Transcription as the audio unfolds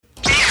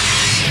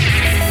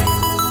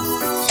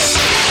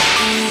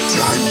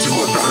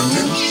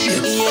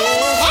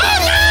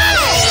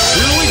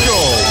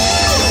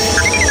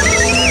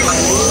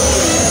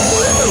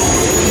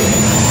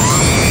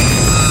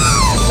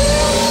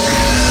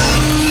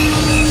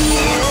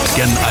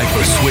Can I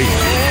persuade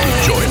you to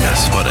join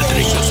us for a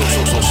drink?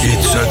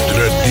 It's a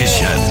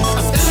tradition.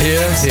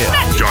 Here, here.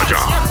 Jar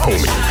Jar,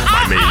 homie,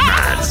 my main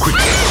man, quickly.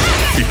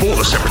 Before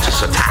the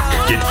Separatists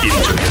attack, get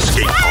into the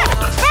escape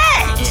pod.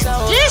 Hey!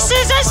 This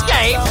is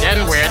escape,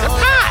 then we're the pod.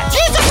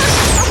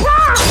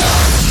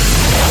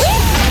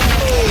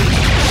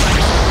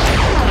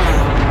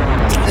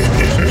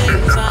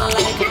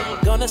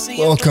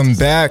 Welcome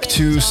back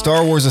to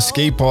Star Wars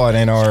Escape Pod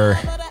and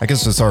I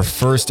guess it's our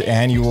first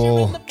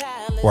annual.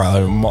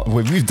 Well,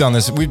 we've done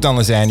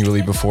this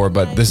annually before,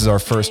 but this is our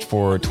first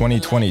for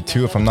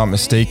 2022, if I'm not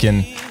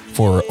mistaken,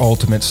 for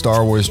Ultimate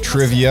Star Wars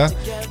Trivia.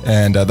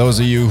 And those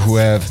of you who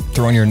have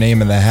thrown your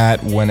name in the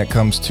hat when it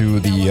comes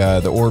to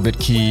the Orbit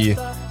Key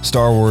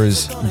Star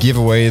Wars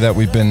giveaway that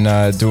we've been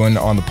doing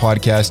on the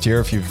podcast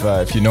here,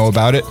 if you know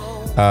about it,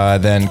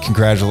 then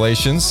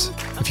congratulations.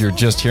 If you're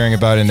just hearing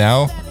about it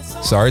now,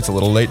 sorry, it's a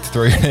little late to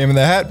throw your name in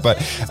the hat, but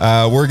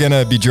we're going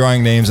to be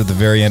drawing names at the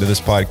very end of this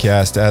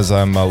podcast. As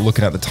I'm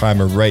looking at the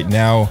timer right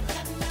now,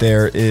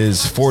 there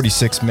is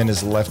 46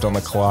 minutes left on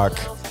the clock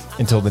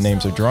until the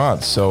names are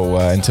drawn. So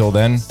until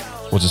then,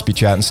 we'll just be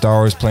chatting Star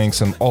Wars, playing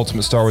some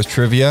Ultimate Star Wars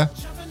Trivia.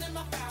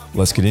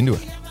 Let's get into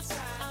it.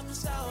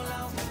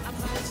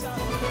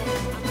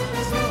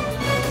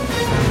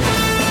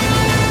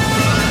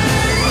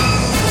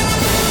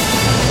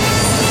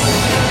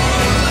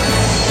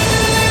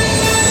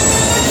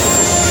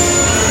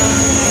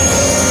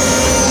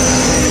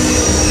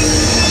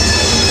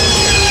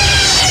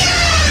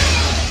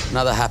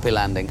 Another happy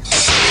landing.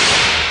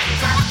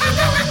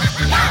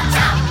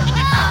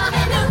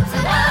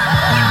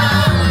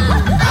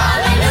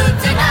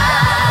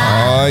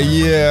 Oh,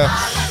 yeah.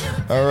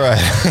 All right.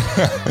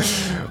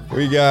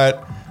 We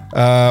got,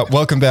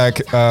 welcome back,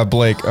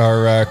 Blake,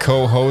 our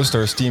co-host,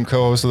 our esteemed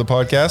co-host of the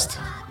podcast.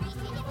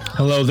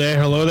 Hello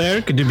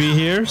there. Good to be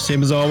here.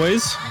 Same as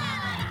always.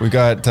 We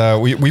got,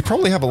 we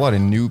probably have a lot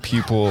of new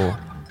people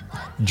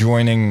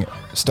joining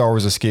Star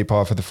Wars Escape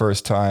Pod for the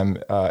first time,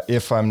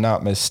 if I'm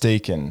not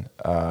mistaken.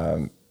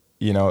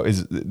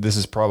 This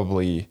is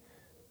probably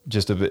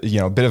just a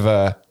bit of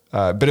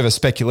a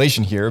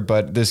speculation here,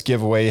 but this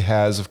giveaway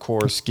has, of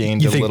course,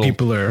 gained you a think little.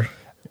 People are,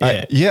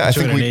 I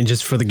think we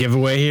just for the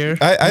giveaway here.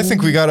 I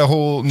think we got a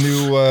whole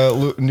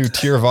new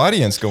tier of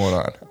audience going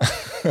on.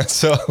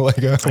 So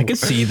I could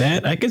see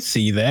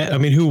that. I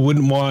mean, who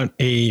wouldn't want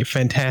a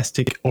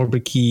fantastic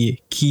Orbit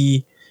Key?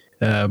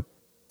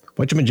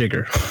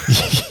 Whatchamajigger.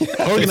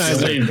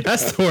 Organizer.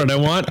 That's the word I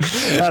want.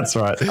 That's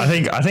right. I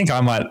think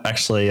I might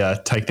actually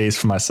take these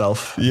for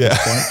myself. Yeah.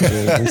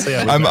 We'll see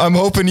how we go. I'm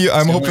hoping you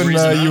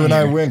and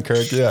I win,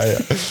 Kirk. Yeah.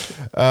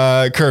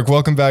 Kirk,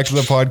 welcome back to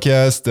the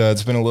podcast.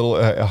 It's been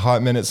a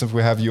hot minute since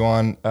we have you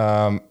on.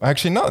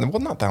 Actually, not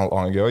that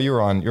long ago.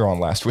 You're on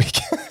last week.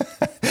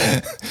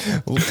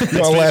 It's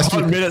been a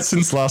hot minute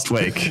since last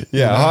week.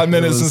 Yeah, hot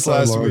minute since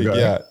last week. Ago.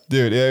 Yeah,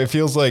 dude, it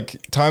feels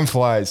like time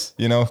flies.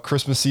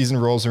 Christmas season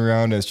rolls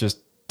around, and it's just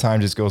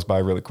time just goes by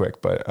really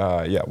quick. But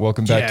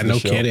welcome back to the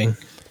show. Yeah, no kidding.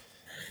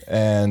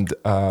 And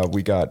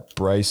we got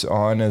Bryce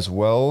on as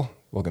well.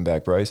 Welcome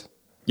back, Bryce.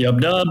 Yup,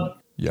 dub.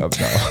 Yup,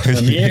 no.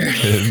 I'm here.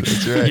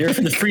 That's right. Here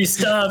for the free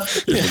stuff.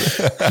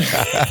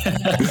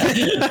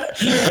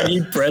 I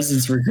need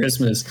presents for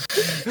Christmas.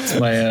 It's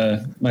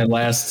my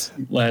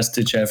last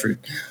ditch effort.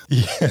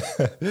 Yeah.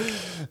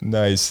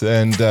 Nice.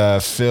 And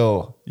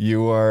Phil,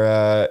 you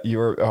are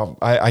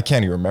I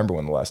can't even remember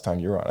when the last time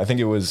you were on. I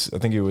think it was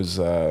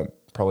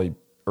probably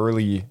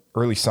early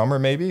summer,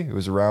 maybe. It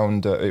was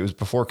around it was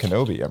before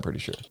Kenobi, I'm pretty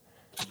sure.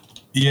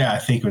 Yeah, I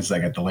think it was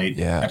like at the late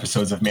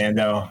episodes of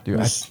Mando. Dude, it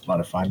was a lot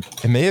of fun.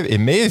 It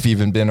may have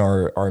even been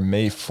our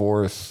May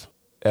 4th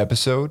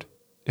episode,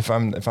 if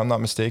I'm not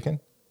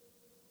mistaken.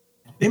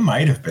 It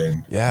might have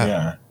been.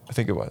 Yeah. I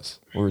think it was.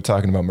 We were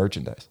talking about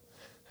merchandise.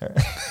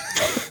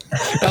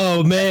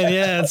 Oh man,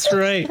 yeah, that's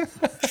right.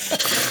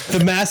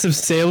 The massive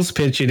sales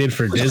pitch you did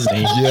for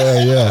Disney.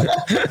 Yeah.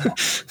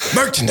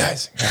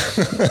 Merchandising.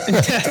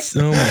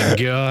 Oh my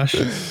gosh.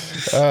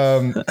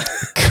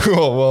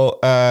 Cool. Well,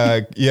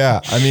 I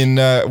mean,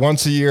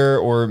 once a year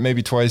or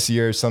maybe twice a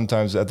year,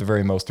 sometimes at the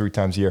very most 3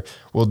 times a year,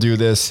 we'll do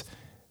this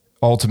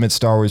Ultimate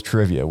Star Wars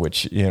Trivia,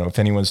 which, if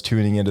anyone's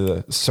tuning into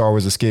the Star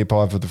Wars Escape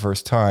Pod for the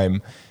first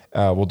time,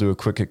 we'll do a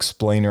quick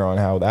explainer on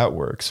how that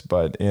works.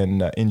 But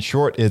in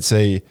short, it's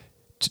at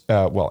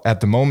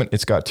the moment,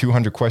 it's got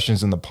 200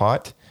 questions in the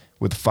pot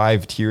with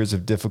 5 tiers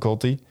of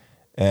difficulty.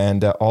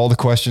 And all the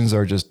questions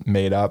are just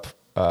made up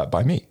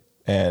by me.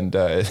 And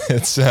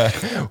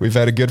we've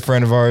had a good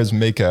friend of ours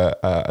make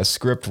a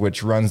script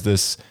which runs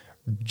this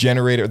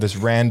generator, this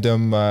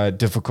random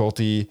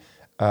difficulty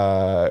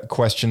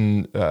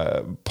question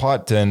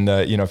pot. And,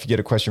 if you get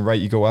a question right,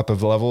 you go up a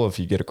level. If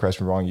you get a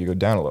question wrong, you go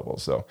down a level.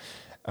 So,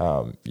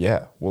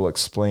 we'll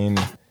explain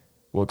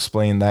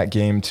that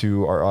game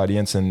to our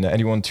audience and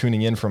anyone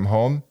tuning in from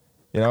home.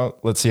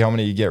 Let's see how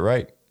many you get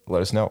right.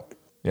 Let us know.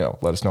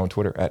 Let us know on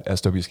Twitter at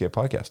SWSK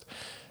Podcast.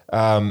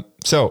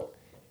 So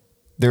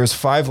there's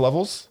 5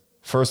 levels.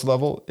 First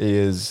level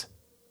is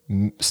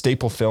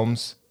staple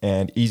films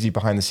and easy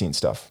behind the scenes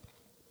stuff.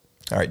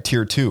 All right,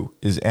 tier 2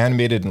 is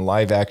animated and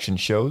live action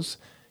shows.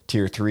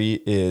 Tier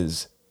 3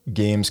 is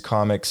games,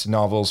 comics,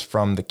 novels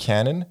from the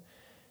canon.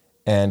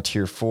 And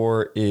tier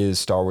 4 is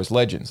Star Wars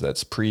Legends.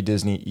 That's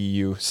pre-Disney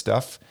EU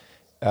stuff.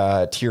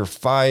 Tier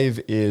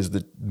 5 is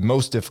the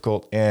most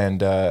difficult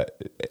and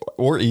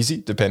or easy,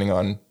 depending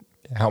on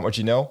how much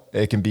you know.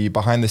 It can be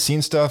behind the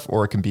scenes stuff,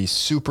 or it can be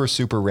super,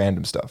 super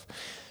random stuff.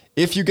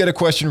 If you get a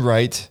question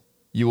right,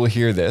 you will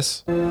hear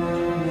this.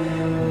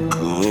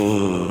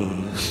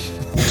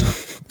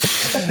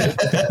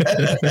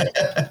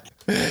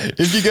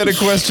 If you get a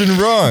question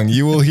wrong,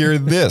 you will hear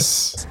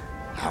this.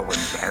 How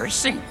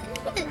embarrassing.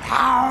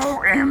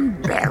 How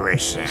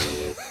embarrassing.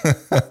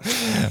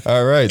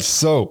 All right,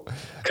 so...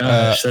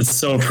 Gosh, that's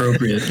so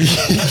appropriate.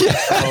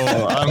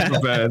 Oh, I'm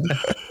prepared.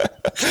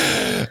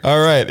 All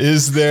right,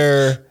 is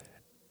there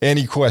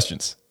any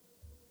questions?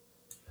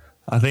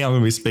 I think I'm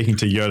going to be speaking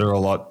to Yoda a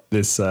lot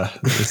this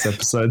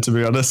episode, to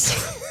be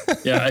honest.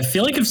 Yeah, I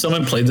feel like if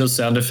someone played those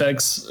sound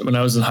effects when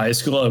I was in high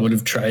school, I would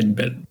have tried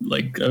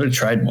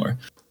more.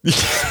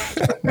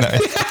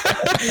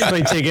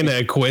 Like taking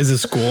a quiz at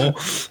school.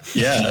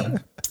 Yeah,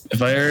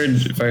 if I heard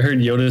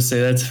Yoda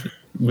say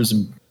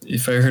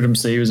if I heard him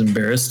say he was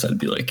embarrassed, I'd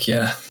be like,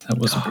 yeah, that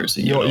was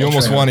embarrassing. You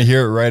almost want to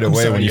hear it right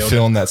away when you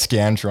fill in that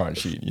Scantron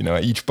sheet. You know,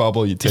 each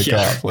bubble you take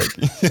off. Like,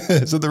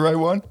 is it the right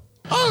one?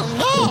 Oh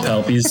no!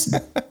 Palpies.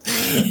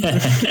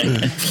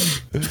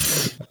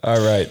 All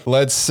right,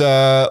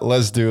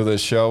 let's do this,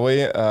 shall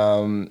we?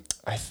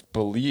 I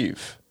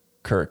believe,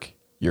 Kirk,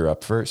 you're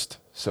up first.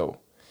 So,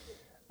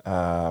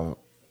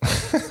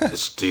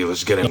 this deal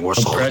is getting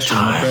worse all the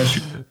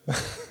time.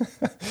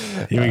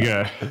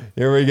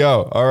 Here we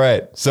go. All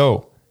right.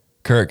 So,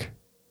 Kirk,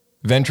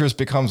 Ventress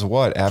becomes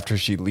what after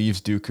she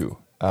leaves Dooku?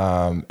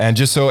 And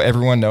just so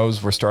everyone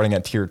knows, we're starting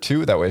at tier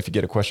 2. That way, if you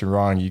get a question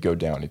wrong, you go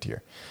down a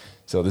tier.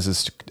 So this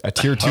is a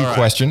tier 2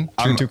 question.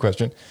 Tier 2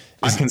 question.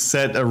 I can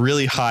set a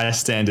really high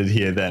standard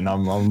here. Then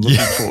I'm looking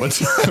forward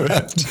to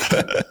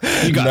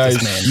it. You got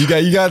this, man. You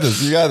got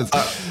this.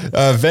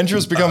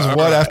 Ventress becomes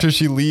what after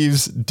she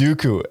leaves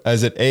Dooku?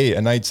 Is it A,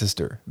 a Night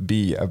Sister,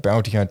 B, a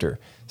bounty hunter,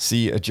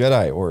 C, a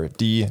Jedi, or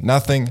D,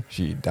 nothing?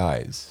 She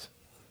dies.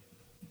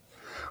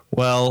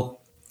 Well,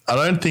 I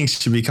don't think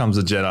she becomes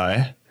a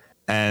Jedi,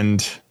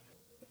 and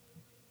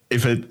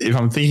if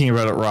I'm thinking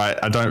about it right,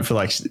 I don't feel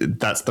like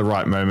that's the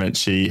right moment.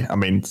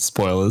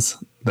 Spoilers,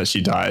 that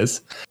she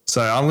dies.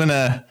 So I'm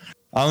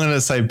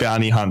gonna say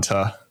bounty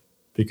hunter,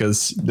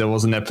 because there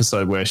was an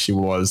episode where she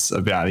was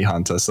a bounty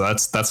hunter. So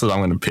that's what I'm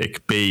gonna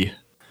pick. B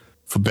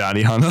for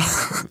bounty hunter.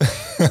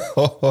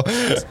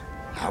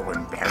 How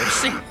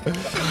embarrassing.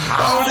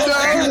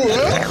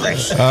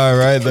 All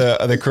right,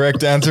 the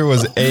correct answer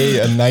was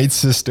A, Night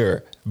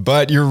Sister.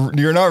 But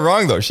you're not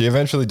wrong, though. She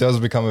eventually does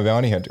become a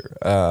bounty hunter.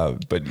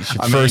 But she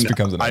first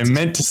becomes a Night Sister. I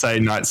meant to say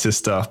Night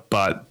Sister,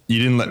 but you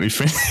didn't let me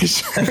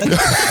finish.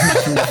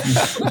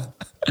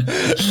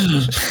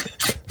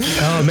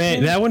 Oh,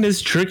 man, that one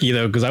is tricky,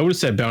 though, because I would have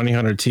said bounty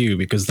hunter, too,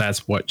 because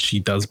that's what she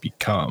does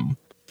become.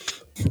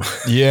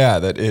 Yeah,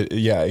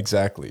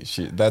 exactly.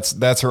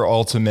 That's her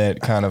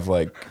ultimate kind of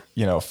like,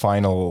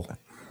 final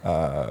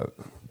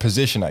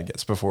position, I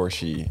guess, before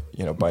she,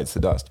 bites the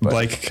dust. But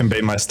Blake can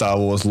be my Star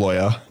Wars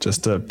lawyer,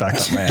 just to back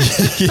up man.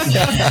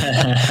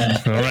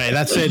 All right,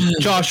 that's it.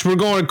 Josh, we're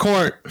going to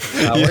court.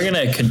 We're going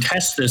to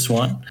contest this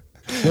one.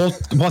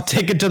 We'll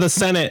take it to the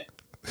Senate.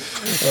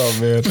 Oh,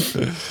 man.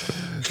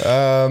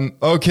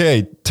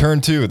 Okay, turn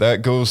 2.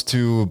 That goes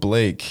to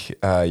Blake.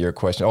 Your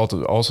question,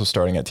 also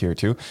starting at tier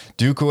 2.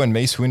 Dooku and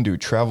Mace Windu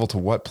travel to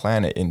what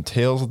planet in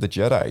Tales of the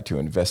Jedi to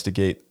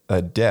investigate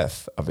a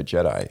death of a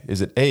Jedi?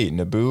 Is it A,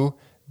 Naboo,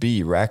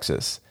 B,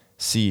 Raxus,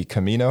 C,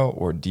 Kamino,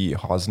 or D,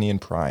 Hosnian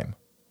Prime?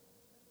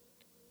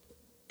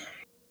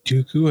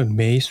 Dooku and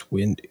Mace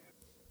Windu.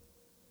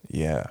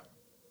 Yeah.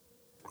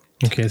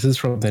 Okay, this is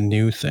from the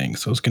new thing,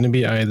 so it's going to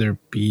be either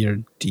B or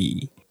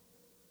D.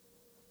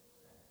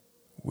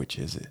 Which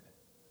is it?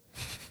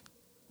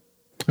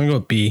 I'm going to go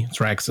with B. It's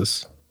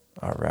Raxus.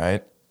 All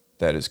right.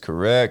 That is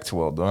correct.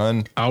 Well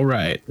done. All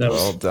right.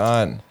 Well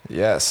done.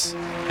 Yes.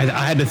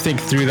 I had to think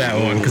through that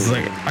one because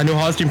I know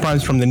Hosnian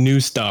Prime's from the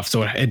new stuff,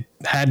 so it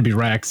had to be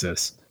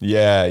Raxus.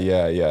 Yeah,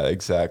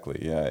 exactly.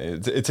 Yeah,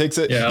 it takes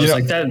it. Yeah, I was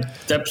like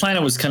that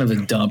planet was kind of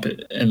a dump,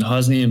 and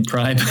Hosnian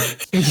Prime,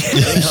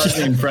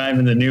 Hosnian Prime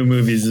in the new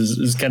movies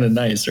is kind of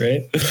nice,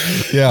 right?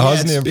 Yeah,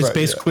 Hosnian Prime. It's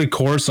basically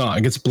Coruscant.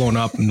 It gets blown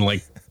up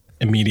and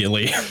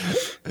immediately.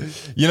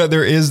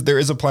 There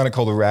is a planet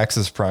called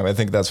Araxis Prime. I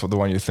think that's what the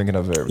one you're thinking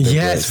of there.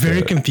 Yeah, it's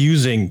very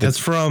confusing. That's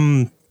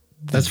from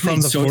the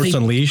Force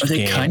Unleashed. Are they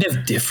game. kind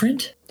of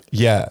different?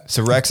 Yeah.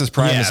 So Raxus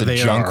Prime is a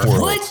junk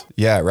world. What?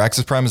 Yeah,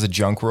 Raxus Prime is a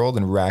junk world,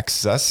 and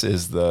Raxus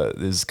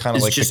is kind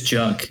of like just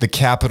junk. The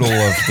capital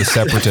of the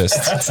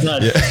Separatists. That's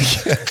not. Yeah.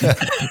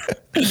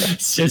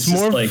 it's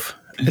more like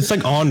it's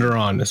like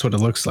Onderon. That's what it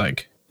looks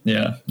like.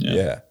 Yeah.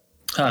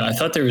 I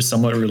thought they were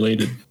somewhat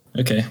related.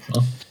 Okay.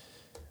 Well.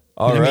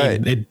 All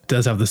right. It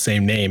does have the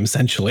same name,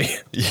 essentially.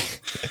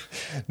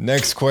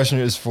 Next question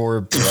is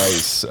for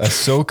Bryce.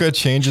 Ahsoka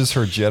changes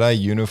her Jedi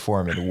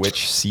uniform in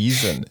which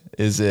season?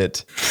 Is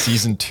it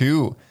season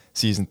 2,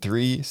 season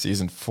 3,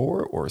 season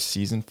 4, or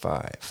season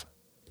 5?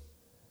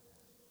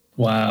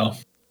 Wow.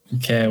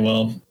 Okay,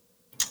 well,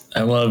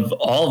 I love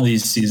all of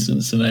these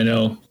seasons, and I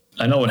know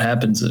what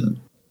happens in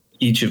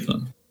each of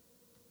them.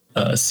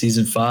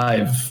 Season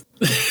 5.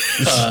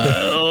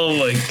 Oh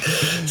my!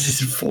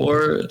 Season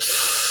 4.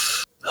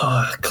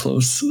 Oh,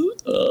 close.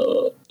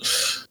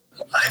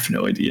 I have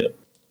no idea.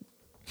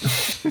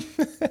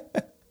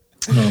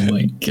 Oh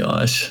my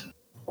gosh!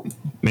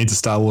 Needs a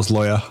Star Wars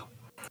lawyer.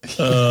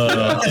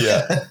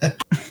 Yeah.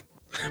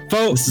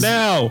 Vote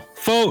now.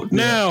 Vote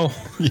now.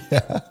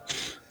 Yeah.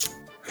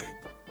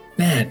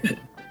 Man,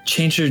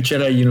 change your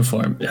Jedi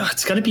uniform.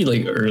 It's got to be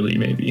like early,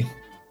 maybe.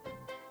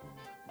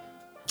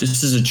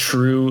 This is a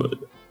true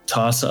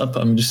toss-up.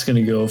 I'm just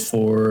gonna go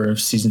for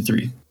season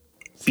 3.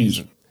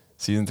 B.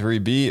 Season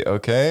 3B.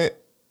 Okay.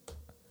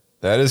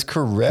 That is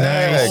correct.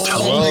 Nice.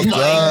 Well my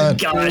done.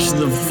 gosh,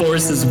 the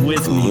Force is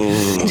with me.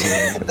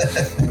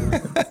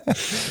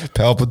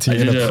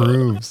 Palpatine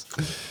approves.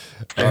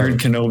 I heard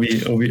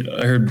Kenobi.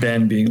 I heard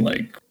Ben being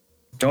like,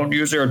 "Don't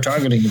use your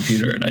targeting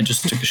computer," and I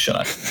just took a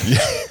shot.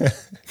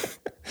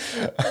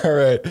 All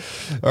right.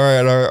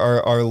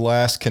 Our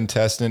last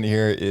contestant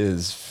here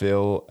is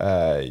Phil.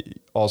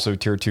 Also,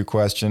 tier 2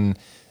 question.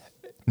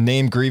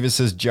 Name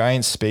Grievous's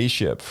giant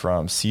spaceship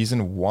from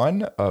season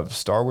 1 of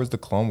Star Wars: The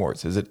Clone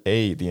Wars. Is it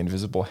A, the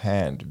Invisible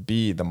Hand,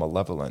 B, the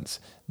Malevolence,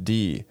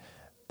 D,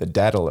 the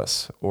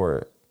Daedalus,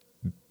 or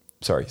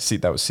C,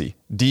 that was C.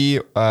 D,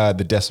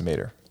 the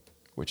Decimator.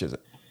 Which is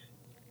it?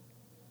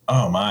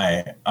 Oh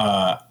my.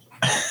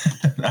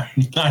 I'm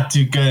not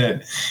too good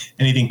at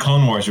anything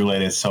Clone Wars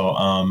related, so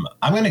I'm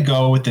going to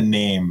go with the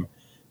name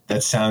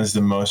that sounds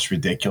the most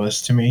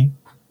ridiculous to me,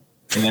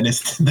 and that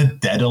is the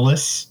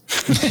Daedalus.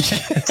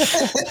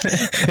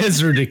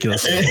 It's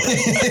ridiculous.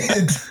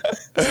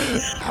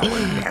 How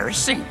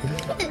embarrassing.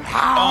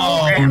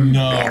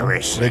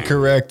 The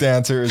correct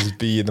answer is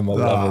B, the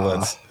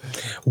Malevolence.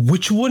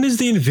 Which one is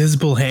the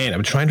Invisible Hand?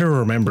 I'm trying to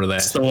remember that.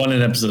 It's the one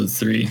in episode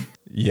 3.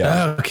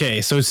 Yeah. Okay,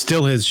 so it's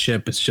still his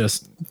ship. It's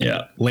just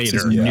later.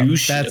 It's new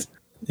ship.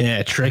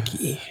 That's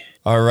tricky.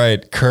 All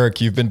right, Kirk,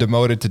 you've been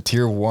demoted to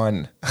tier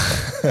 1.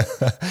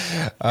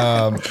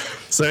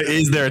 So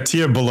is there a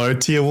tier below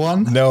tier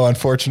 1? No,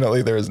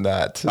 unfortunately, there is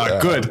not.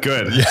 Good.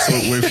 Yeah. So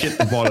we've hit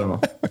the bottom.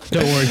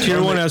 Don't worry.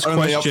 Tier 1 has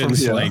only up from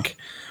questions here. like,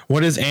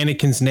 what is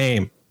Anakin's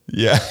name?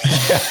 Yeah.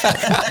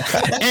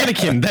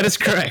 Anakin, that is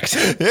correct.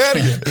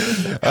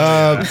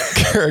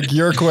 Kirk,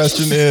 your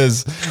question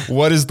is,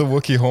 what is the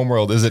Wookiee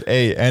homeworld? Is it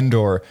A,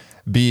 Endor,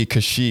 B,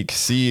 Kashyyyk,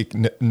 C,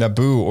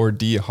 Naboo, or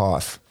D,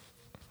 Hoth?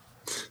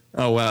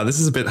 Oh wow, this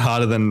is a bit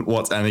harder than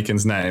what's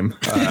Anakin's name.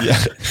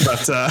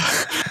 But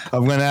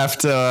I'm gonna have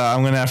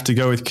to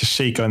go with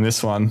Kashyyyk on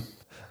this one.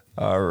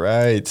 All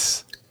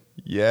right.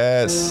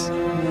 Yes.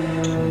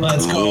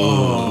 Let's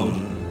go.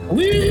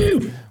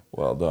 Woo!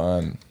 Well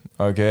done.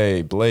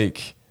 Okay,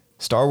 Blake.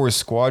 Star Wars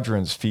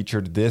Squadrons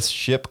featured this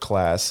ship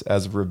class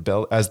as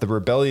the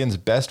rebellion's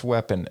best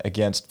weapon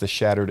against the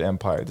Shattered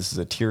Empire. This is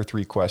a tier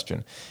 3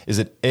 question. Is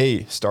it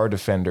A, Star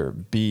Defender,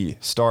 B,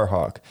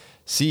 Starhawk,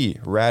 C,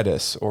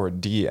 Radis, or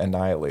D,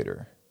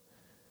 Annihilator?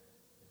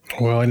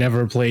 Well, I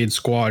never played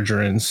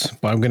Squadrons,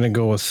 but I'm going to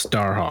go with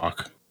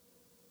Starhawk.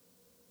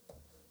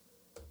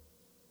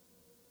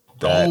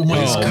 That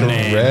is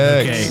correct.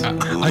 Okay.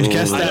 I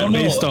guessed that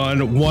based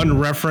on one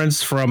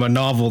reference from a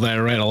novel that I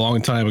read a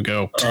long time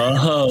ago.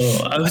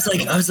 Oh, I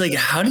was like,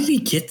 how did he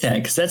get that?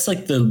 Because that's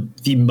like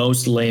the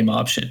most lame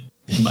option,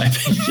 in my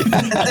opinion.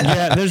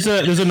 Yeah, there's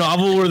a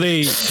novel where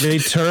they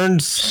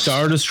turned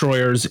Star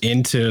Destroyers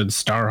into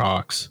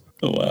Starhawks.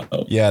 Oh, wow.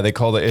 Yeah, they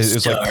called it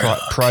was like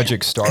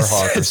Project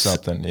Starhawk or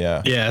something.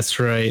 Yeah. Yeah,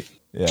 that's right.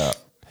 Yeah.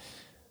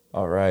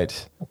 All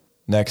right.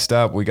 Next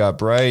up, we got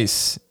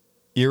Bryce.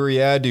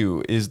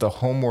 Iriadu is the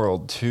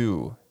homeworld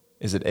to,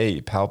 is it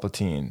A,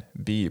 Palpatine,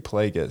 B,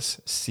 Plagueis,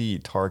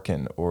 C,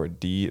 Tarkin, or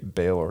D,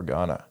 Bail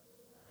Organa?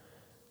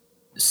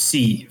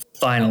 C,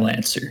 final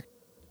answer.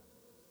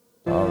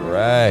 All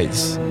right.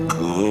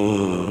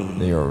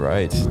 You're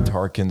right.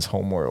 Tarkin's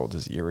homeworld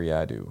is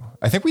Iriadu.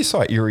 I think we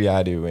saw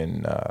Iriadu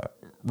in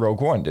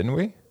Rogue One, didn't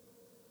we?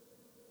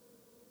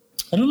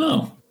 I don't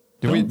know.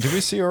 Did we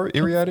see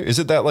Iriadu? Is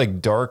it that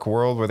like dark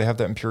world where they have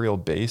that Imperial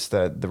base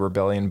that the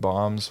rebellion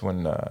bombs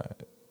when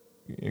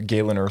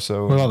Galen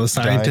Erso With all the died?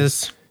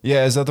 scientists?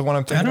 Yeah, is that the one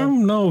I'm thinking I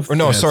don't know. Or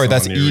no, sorry,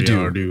 that's on Edu.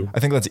 Iriadu. I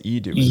think that's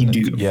Edu. isn't it?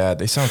 Edu. Yeah,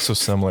 they sound so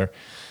similar.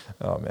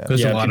 Oh man.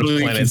 There's a lot of people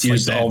get planets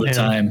confused like that. all the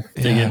time.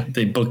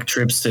 They book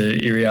trips to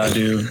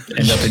Iriadu,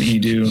 end up in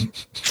Edu.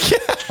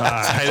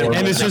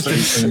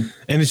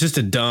 and it's just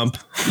a dump.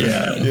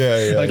 Yeah.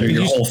 Yeah. Like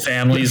your whole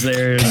family's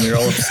there and they're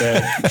all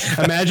upset.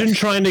 Imagine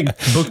trying to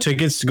book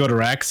tickets to go to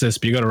Raxus,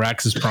 but you go to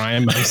Raxus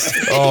Prime.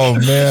 Oh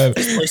man.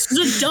 This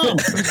is a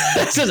dump.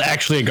 This is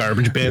actually a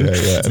garbage bin.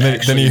 Yeah.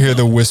 And then you hear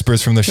the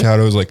whispers from the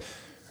shadows like,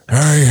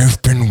 I have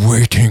been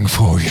waiting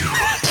for you.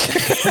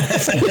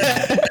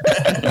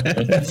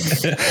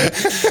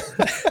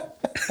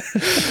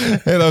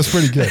 Hey, that was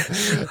pretty good.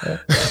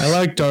 I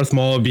like Darth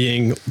Maul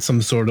being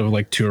some sort of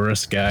like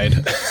tourist guide.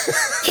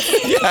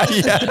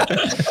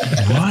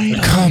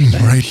 Come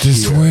right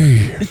this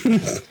way.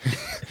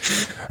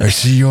 I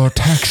see your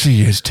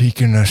taxi has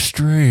taken a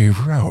stray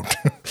route.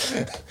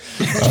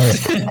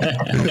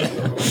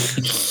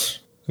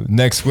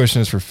 Next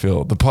question is for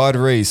Phil. The pod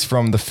race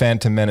from the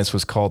Phantom Menace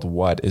was called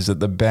what? Is it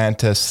the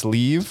Banta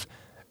Sleeve?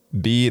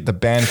 B, the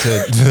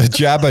Banta, the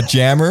Jabba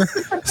Jammer?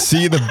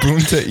 C, the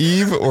Boonta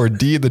Eve? Or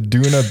D, the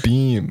Duna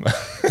Beam?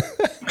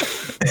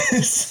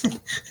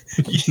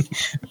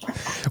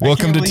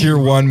 Welcome to Tier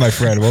 1, my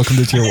friend. Welcome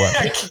to Tier 1.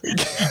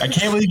 I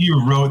can't believe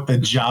you wrote the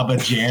Jabba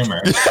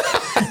Jammer.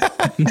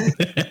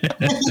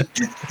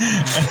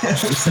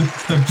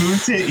 The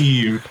Boonta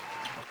Eve.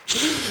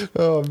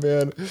 Oh,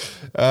 man.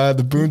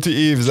 The Boonta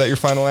Eve. Is that your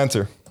final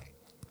answer?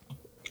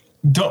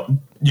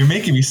 You're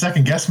making me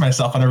second guess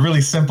myself on a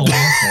really simple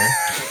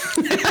answer.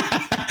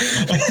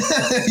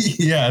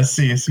 Yeah,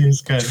 C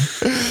is good.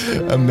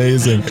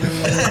 Amazing. All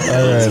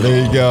right,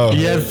 there you go.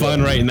 You had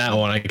fun writing that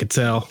one, I could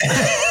tell.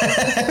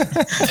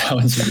 That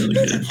one's really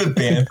good. The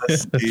Bantha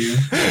Steve.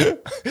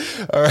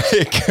 All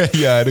right.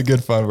 Yeah, I had a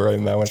good fun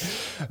writing that one.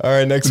 All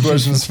right, next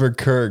question is for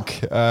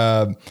Kirk.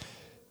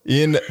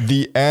 In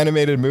the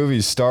animated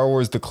movies, Star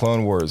Wars The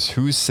Clone Wars,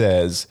 who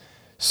says,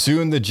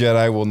 soon the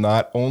Jedi will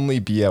not only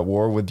be at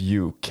war with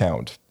you,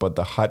 Count, but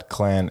the Hutt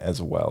clan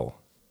as well?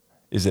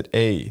 Is it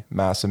A,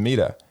 Mas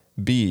Amedda,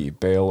 B,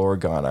 Bail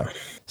Organa,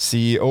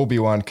 C,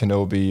 Obi-Wan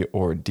Kenobi,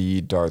 or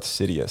D, Darth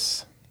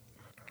Sidious?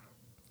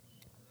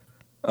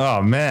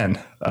 Oh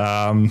man.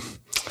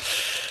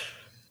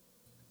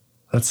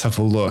 Let's have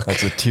a look.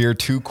 That's a Tier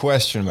 2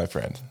 question, my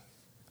friend.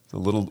 It's a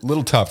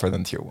little tougher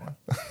than Tier 1.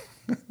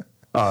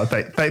 Oh,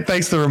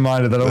 thanks for the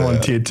reminder that I'm on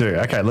Tier 2.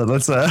 Okay,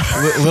 let's A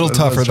little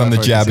tougher than the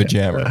Jabba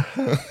Jammer.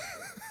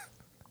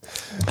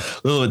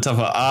 A little bit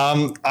tougher.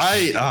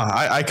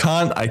 I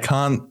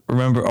can't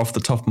remember off the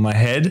top of my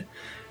head,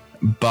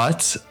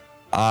 but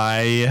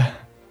I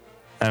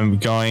am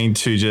going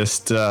to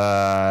just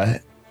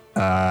going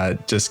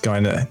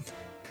to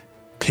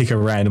pick a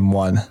random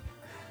one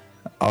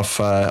off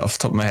the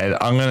top of my head.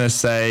 I'm gonna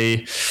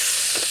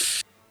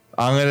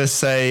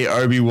say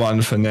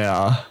Obi-Wan for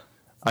now.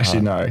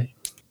 Actually, no.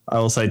 I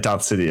will say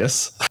Darth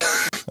Sidious.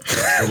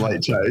 A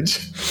late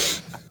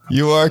change.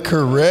 You are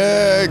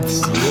correct.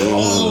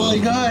 Oh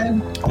my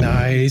god.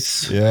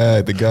 Nice.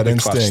 Yeah, the gut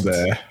clutch instinct.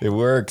 there. It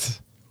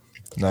worked.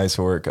 Nice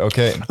work.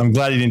 Okay. I'm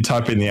glad you didn't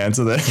type in the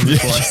answer there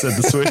before I said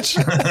the switch.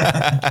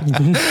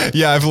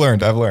 Yeah, I've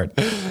learned.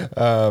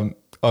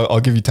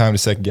 I'll give you time to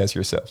second guess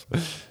yourself.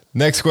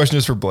 Next question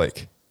is for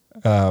Blake.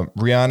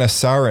 Rihanna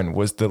Sarin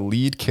was the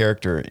lead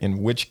character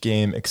in which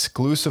game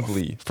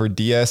exclusively for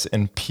DS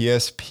and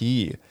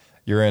PSP?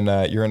 You're in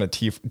a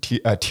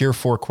tier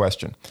 4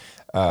 question.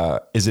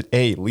 Is it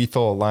A,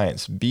 Lethal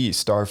Alliance, B,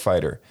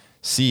 Starfighter,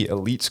 C,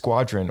 Elite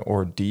Squadron,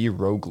 or D,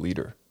 Rogue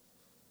Leader?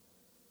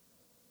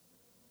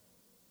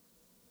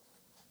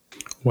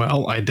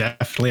 Well, I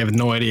definitely have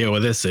no idea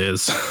what this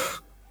is.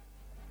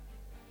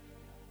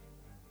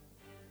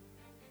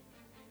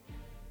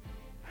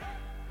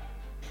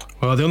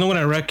 Well, the only one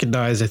I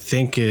recognize, I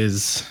think,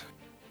 is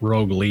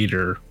Rogue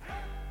Leader.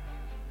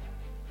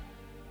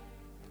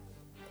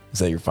 Is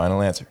that your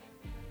final answer?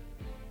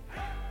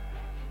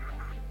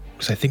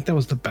 Because I think that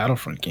was the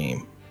Battlefront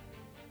game.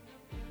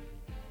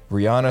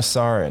 Rihanna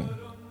Sarin,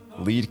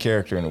 lead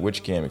character in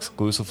which game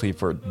exclusively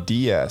for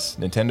DS,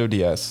 Nintendo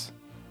DS,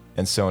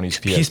 and Sony's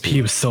PSP?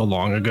 PSP was so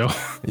long ago.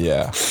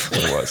 Yeah,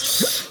 it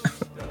was.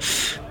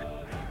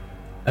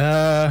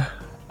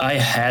 I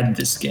had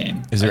this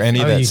game. Is there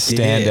any Oh, that you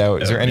stand did?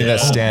 out? Is there any that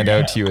Okay. stand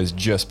out to you as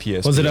just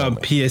PSP? Was it on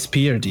only?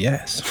 PSP or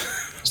DS?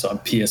 It's on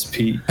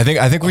PSP. I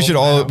think we should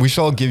all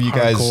give you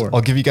guys. Hardcore.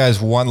 I'll give you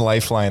guys one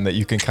lifeline that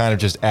you can kind of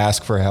just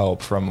ask for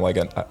help from like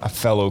a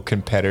fellow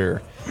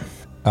competitor.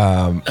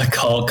 I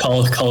call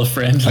a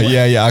friend.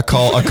 Yeah. I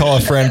call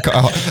a friend.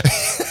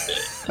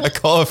 I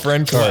call a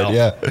friend card. Well.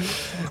 Yeah.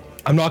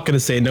 I'm not going to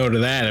say no to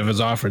that if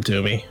it's offered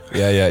to me.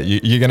 Yeah.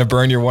 You're gonna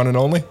burn your one and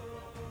only.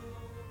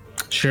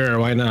 Sure,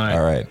 why not?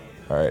 All right.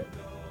 All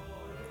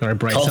right,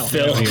 Bryce, Call help me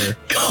Phil. out here.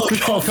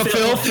 Call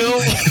Phil.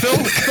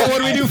 Phil, what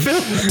do we do,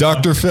 Phil?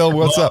 Dr. Phil,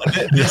 what's up?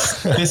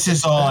 This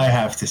is all I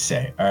have to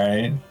say. All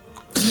right.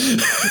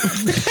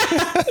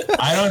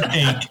 I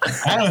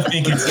don't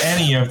think it's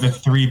any of the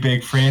three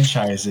big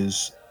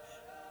franchises.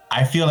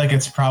 I feel like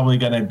it's probably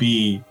gonna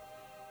be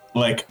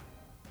like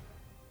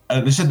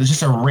this is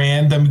just a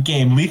random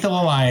game. Lethal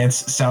Alliance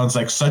sounds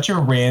like such a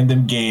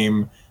random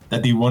game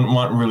that they wouldn't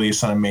want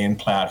released on a main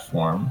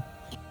platform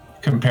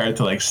compared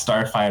to like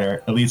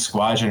Starfighter, Elite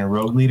Squadron, and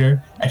Rogue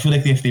Leader. I feel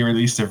like if they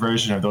released a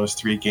version of those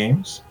three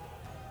games,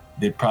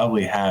 they'd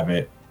probably have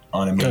it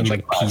on a major On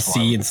like platform.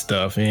 PC and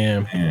stuff,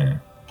 yeah. Yeah.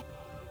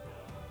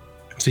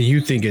 So you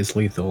think it's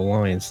Lethal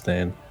Alliance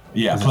then?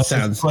 Yeah, 'Cause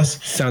it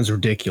plus sounds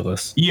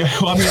ridiculous. yeah,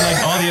 well, I mean,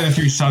 like all the other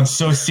three sound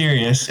so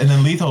serious, and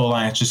then Lethal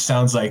Alliance just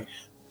sounds like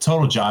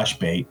total Josh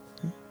bait.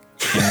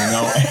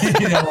 And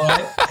you know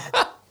what?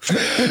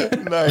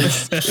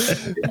 Nice.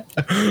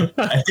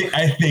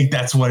 I think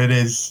that's what it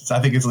is. I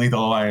think it's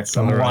Lethal Alliance.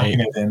 I'm locking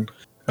it in.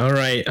 All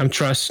right, I'm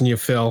trusting you,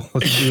 Phil.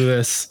 Let's do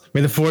this.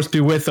 May the force be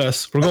with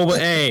us. We're going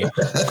with A.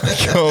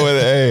 Go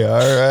with A.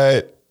 All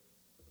right.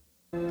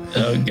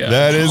 Oh god.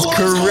 That is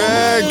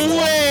correct.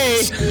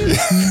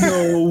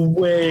 No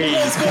way.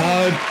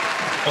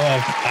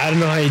 I don't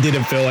know how you did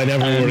it, Phil. I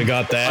never would have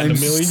got that in a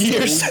million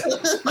years.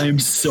 I'm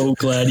so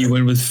glad you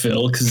went with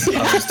Phil because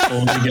I was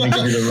totally going to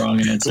give you the wrong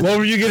answer. What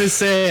were you going to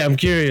say? I'm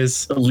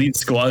curious. Elite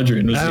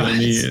Squadron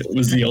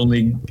was the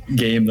only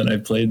game that I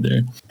played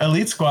there.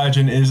 Elite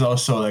Squadron is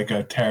also like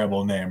a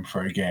terrible name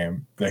for a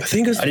game. Like, I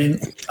think I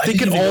didn't in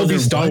even all know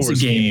these there Star was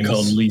Wars a game games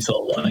called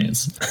Lethal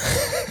Alliance.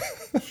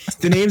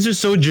 the names are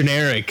so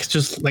generic. It's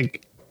just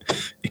like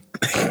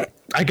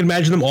I can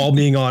imagine them all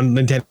being on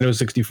Nintendo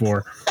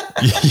 64.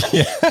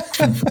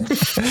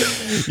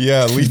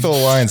 Yeah, Lethal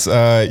Alliance.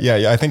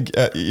 I think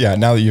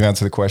now that you've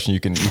answered the question, you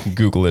can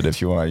Google it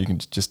if you want. You can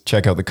just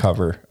check out the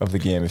cover of the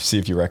game and see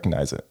if you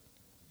recognize it.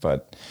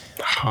 But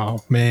oh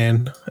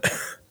man.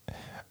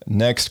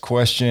 Next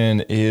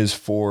question is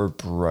for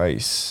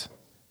Bryce.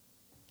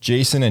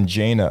 Jason and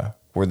Jaina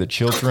were the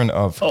children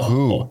of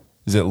who?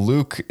 Is it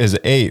Luke? Is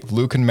it A,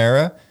 Luke and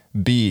Mara,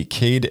 B,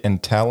 Cade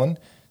and Talon,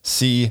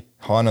 C,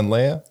 Han and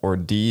Leia, or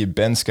D,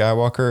 Ben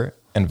Skywalker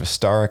and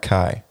Vistara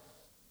Kai?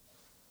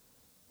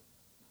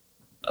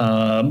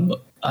 I'm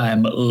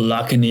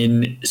locking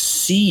in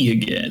C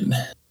again.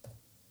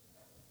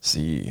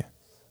 C.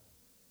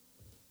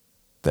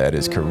 That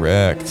is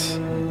correct.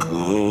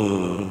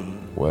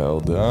 Well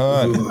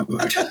done.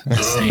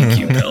 Thank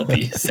you,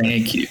 Pelpy.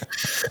 Thank you.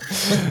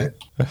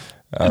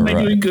 Am I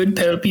doing good,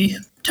 Pelpy?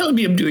 Tell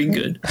me I'm doing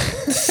good.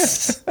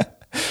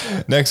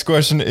 Next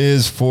question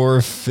is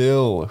for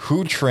Phil.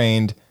 Who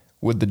trained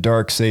with the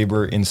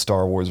Darksaber in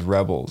Star Wars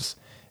Rebels?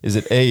 Is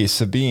it A,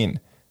 Sabine,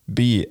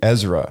 B,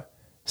 Ezra,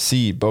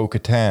 C,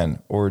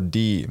 Bo-Katan, or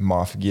D,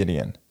 Moff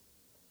Gideon?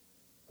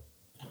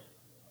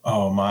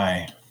 Oh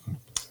my.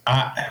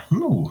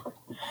 I'm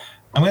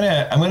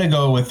gonna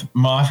go with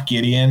Moff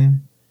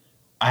Gideon.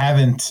 I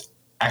haven't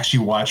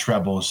actually watched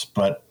Rebels,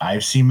 but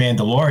I've seen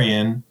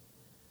Mandalorian,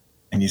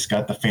 and he's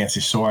got the fancy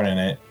sword in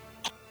it.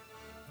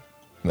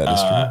 That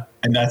is true.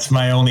 And that's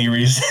my only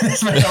reason.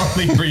 That's my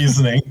only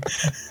reasoning.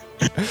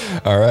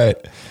 All right.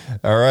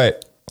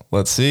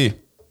 Let's see.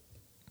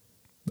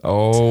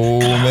 Oh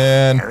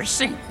man.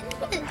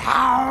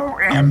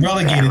 I'm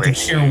relegated to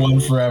tier 1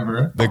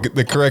 forever.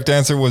 The correct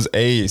answer was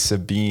A,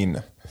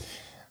 Sabine.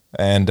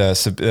 And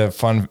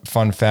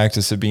fun fact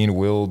is Sabine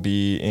will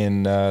be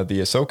in the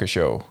Ahsoka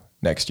show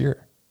next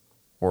year,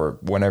 or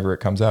whenever it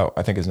comes out.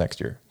 I think it's next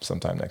year,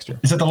 sometime next year.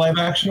 Is that the live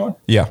action one?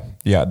 Yeah.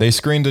 They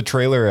screened a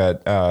trailer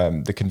at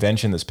the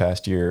convention this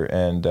past year,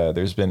 and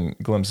there's been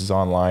glimpses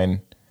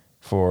online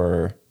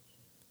for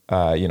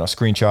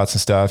screenshots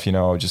and stuff.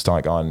 Just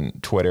like on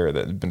Twitter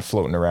that have been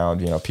floating around.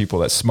 People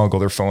that smuggle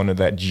their phone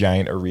into that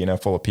giant arena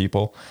full of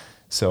people.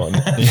 So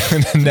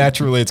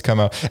naturally, it's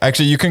come out.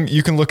 Actually, you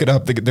can look it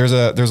up. There's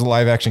a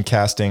live action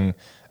casting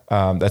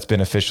that's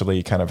been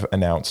officially kind of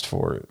announced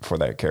for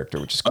that character,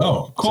 which is cool.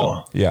 Oh,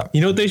 cool. So, yeah.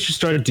 You know what they should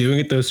start doing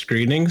at those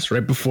screenings?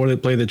 Right before they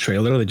play the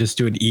trailer, they just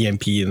do an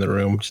EMP in the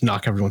room, just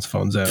knock everyone's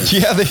phones out.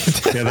 Yeah, then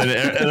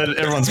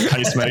everyone's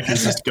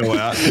pacemakers just go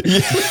out.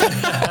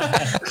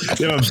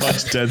 You have a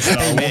bunch of dead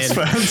Star Wars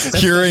fans.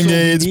 Hearing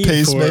aids,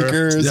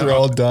 pacemakers are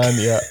all done.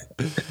 Yeah.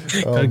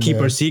 Gotta keep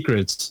our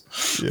secrets.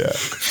 Yeah,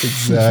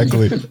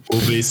 exactly.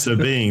 We'll be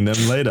Sabine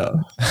then later.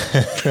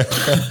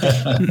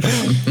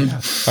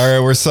 All right,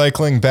 we're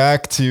cycling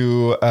back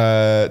to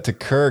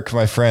Kirk,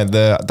 my friend.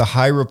 The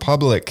High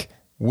Republic.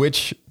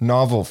 Which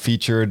novel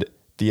featured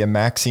the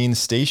Amaxine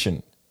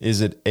Station?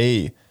 Is it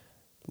A,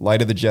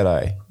 Light of the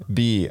Jedi,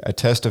 B, A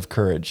Test of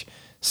Courage,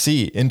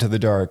 C, Into the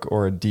Dark,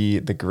 or D,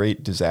 The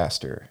Great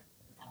Disaster?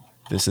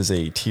 This is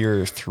a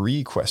tier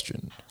 3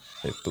 question,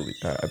 I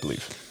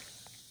believe.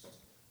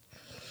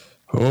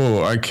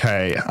 Oh,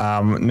 okay.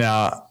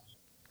 Now,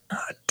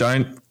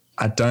 I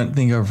don't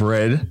think I've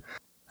read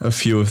a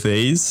few of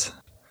these,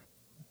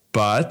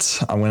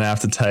 but I'm going to have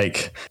to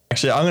take...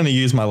 Actually, I'm going to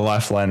use my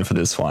lifeline for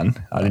this one.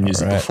 I didn't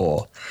use it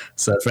before.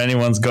 So if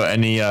anyone's got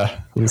any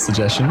little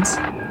suggestions...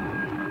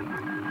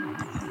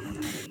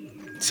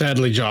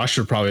 Sadly, Josh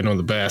should probably know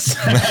the best.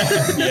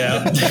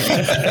 Yeah.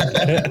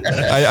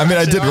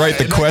 I did write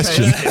the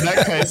question. In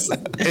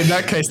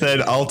that case,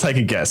 then I'll take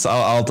a guess.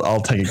 I'll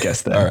take a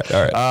guess then. All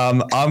right.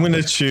 I'm going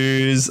to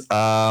choose.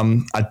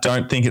 I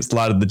don't think it's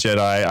Light of the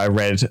Jedi. I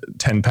read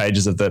 10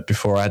 pages of that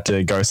before I had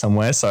to go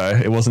somewhere, so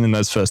it wasn't in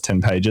those first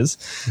 10 pages.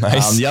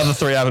 Nice. The other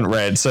 3 I haven't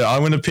read, so I'm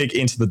going to pick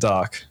Into the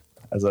Dark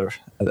as a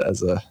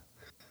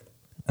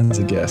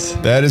guess.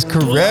 That is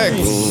correct.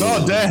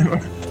 Oh damn!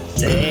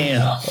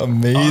 Damn.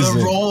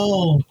 Amazing.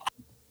 Roll.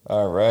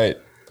 All right.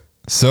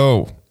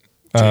 So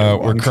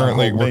we're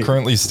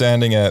currently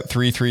standing at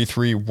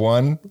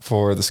 3-3-3-1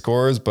 for the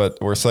scores, but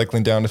we're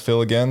cycling down to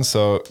Phil again.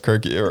 So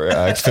Kirk,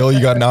 Phil,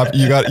 you got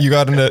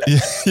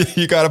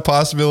a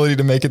possibility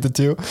to make it to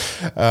 2.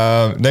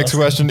 Next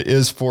question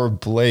is for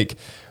Blake.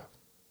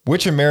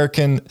 Which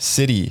American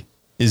city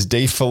is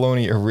Dave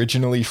Filoni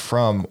originally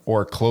from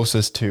or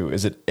closest to?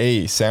 Is it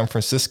A, San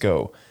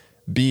Francisco,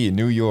 B,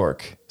 New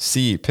York,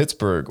 C,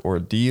 Pittsburgh, or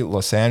D,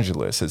 Los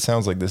Angeles? It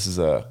sounds like this is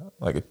a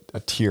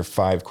tier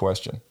 5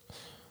 question.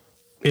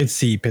 It's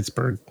C,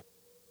 Pittsburgh.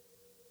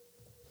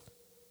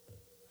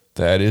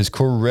 That is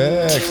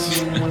correct.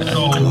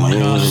 Oh my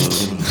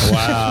gosh.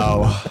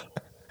 Wow.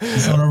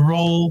 He's on a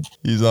roll.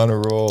 He's on a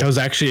roll. That was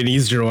actually an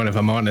easier one, if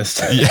I'm honest.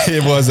 Yeah,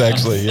 it was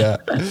actually, yeah.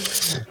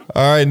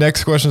 All right,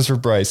 next question is for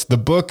Bryce. The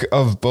Book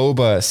of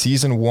Boba,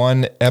 Season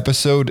 1,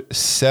 Episode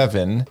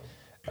 7,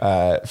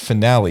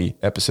 finale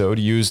episode,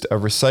 used a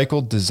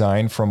recycled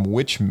design from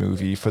which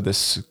movie for the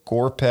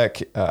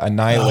Scorpec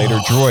Annihilator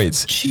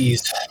droids?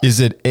 Jeez. Is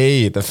it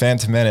A, The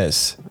Phantom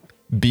Menace,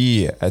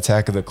 B,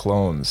 Attack of the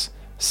Clones,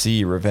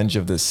 C, Revenge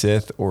of the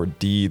Sith, or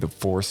D, The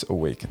Force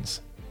Awakens?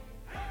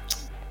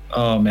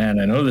 Oh man,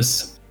 I know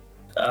this.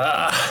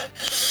 The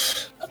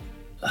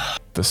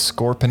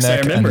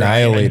Scorpionek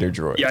Annihilator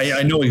droid. Yeah,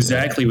 I know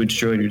exactly which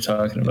droid you're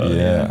talking about.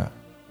 Yeah.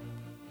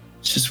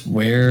 It's just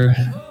where.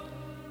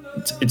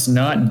 It's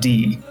not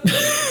D.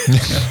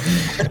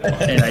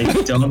 And I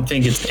don't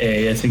think it's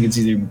A. I think it's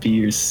either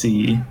B or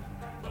C.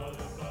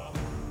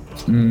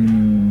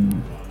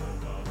 Who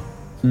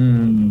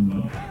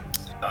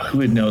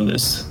would know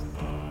this?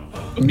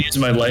 I'm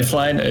using my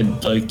lifeline.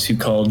 I'd like to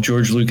call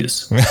George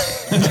Lucas. All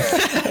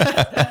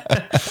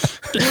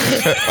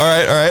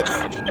right.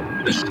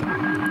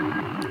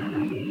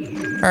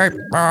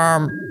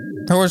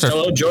 Who is it?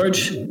 Hello,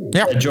 George.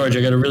 Yeah. George.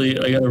 I got a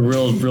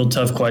real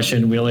tough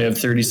question. We only have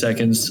 30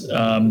 seconds.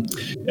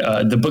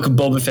 The Book of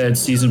Boba Fett,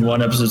 Season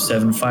 1, Episode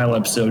 7, final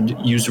episode,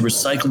 used a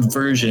recycled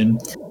version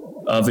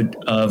of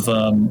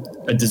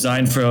a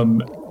design from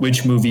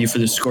which movie for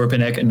the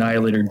Scorpionek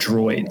Annihilator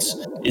droids?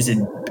 Is it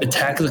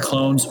Attack of the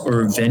Clones or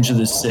Revenge of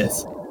the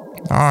Sith?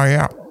 Oh,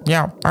 yeah.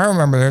 Yeah, I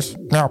remember this.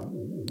 Yeah.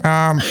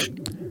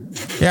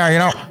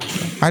 Yeah,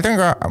 I think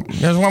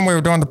there's when we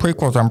were doing the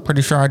prequels, I'm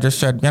pretty sure I just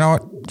said, you know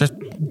what, just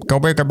go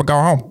big or go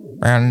home.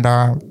 And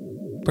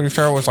pretty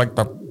sure it was like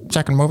the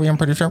second movie, I'm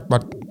pretty sure,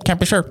 but can't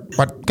be sure.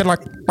 But good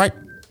luck. Bye.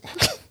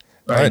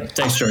 All right.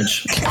 Thanks,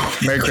 George.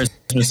 Merry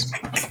Christmas.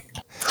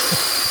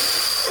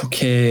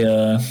 Okay.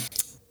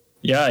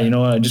 Yeah, you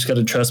know what? I just got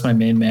to trust my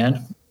main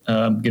man.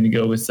 I'm going to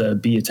go with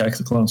B, Attack of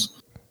the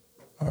Clones.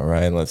 All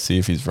right, let's see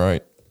if he's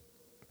right.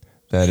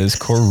 That is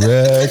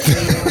correct.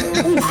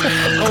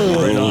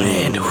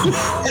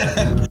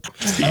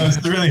 I was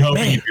really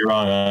hoping you'd be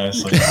wrong,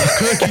 honestly.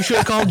 Kirk, you should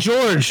have called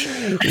George.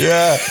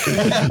 Yeah.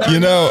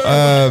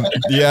 The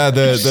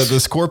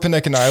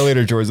Scorpionek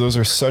Annihilator droids, those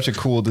are such a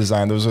cool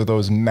design. Those are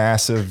those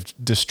massive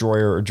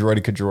destroyer or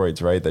droideka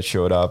droids, right, that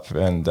showed up.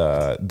 And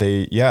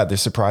they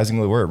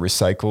surprisingly were a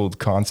recycled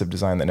concept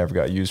design that never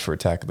got used for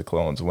Attack of the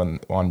Clones when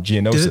on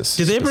Geonosis.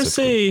 Did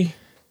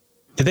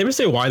they ever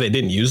say why they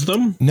didn't use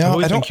them? No, I've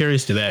always I don't been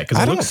curious to that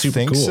because it looks super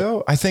think cool.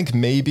 So. I think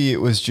maybe it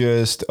was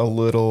just a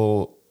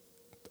little.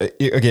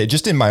 Okay,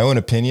 just in my own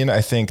opinion, I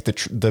think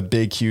the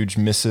big, huge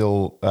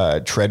missile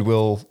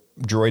treadwheel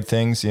droid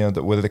things,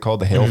 what are they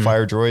called? The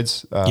Hailfire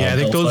droids. Yeah, I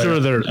think those are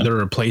their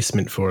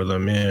replacement for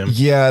them. Yeah.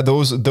 Yeah,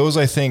 those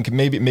I think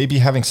maybe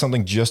having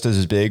something just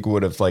as big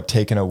would have like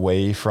taken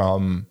away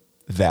from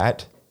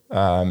that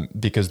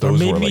because those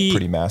were like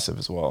pretty massive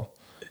as well.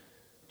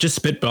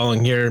 Just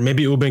spitballing here.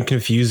 Maybe it would have been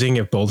confusing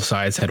if both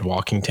sides had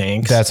walking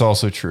tanks. That's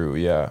also true.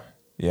 Yeah.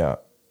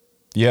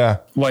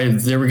 Why,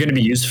 they were going to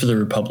be used for the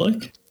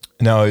Republic?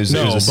 No, it was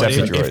a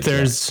separate droid. If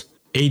there's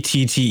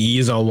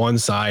ATTEs on one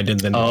side and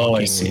then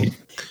I see.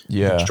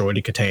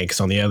 droideka tanks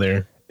on the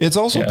other. It's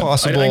also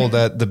possible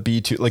that the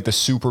B2, like the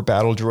super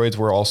battle droids,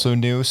 were also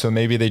new. So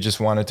maybe they just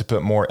wanted to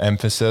put more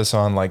emphasis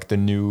on like the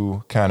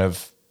new kind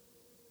of,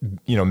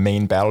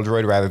 main battle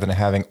droid rather than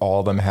having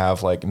all of them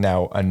have like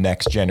now a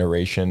next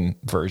generation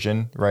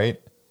version, right?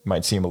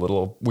 Might seem a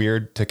little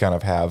weird to kind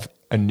of have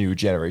a new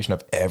generation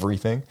of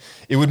everything.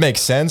 It would make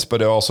sense,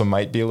 but it also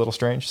might be a little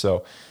strange.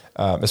 So,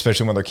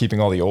 especially when they're keeping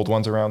all the old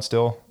ones around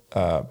still.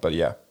 But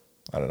yeah,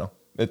 I don't know.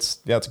 It's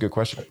a good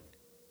question.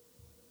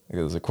 It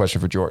was a question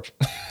for George.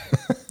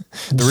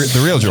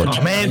 the real George.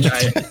 Oh man, I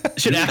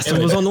should have asked him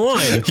who was on the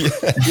line.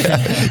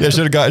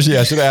 Should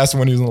have asked him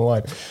when he was on the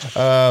line.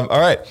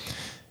 All right.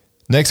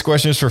 Next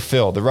question is for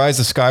Phil. The Rise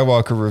of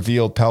Skywalker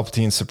revealed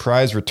Palpatine's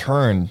surprise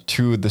return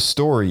to the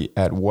story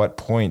at what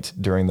point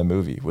during the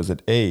movie? Was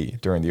it A,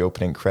 during the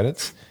opening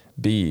credits,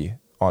 B,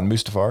 on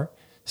Mustafar,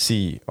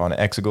 C, on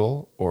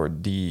Exegol, or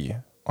D,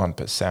 on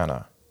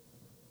Pisana?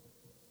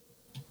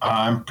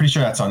 I'm pretty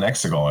sure that's on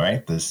Exegol,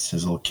 right? His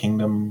little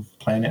kingdom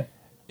planet.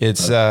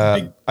 It's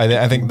I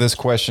think this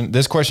question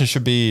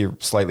should be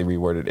slightly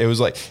reworded. It was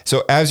like,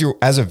 so as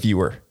a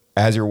viewer,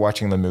 as you're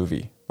watching the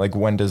movie, like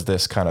when does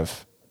this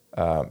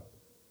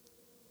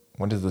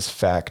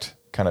fact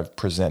kind of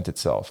present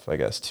itself, I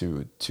guess,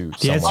 to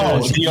someone? Oh,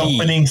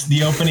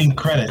 the opening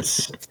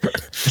credits.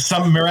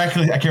 Some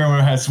miraculous, I can't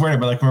remember how it's worded,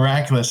 but like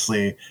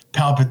miraculously,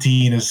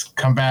 Palpatine has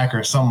come back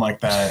or something like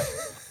that.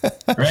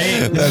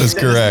 Right? That is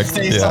correct.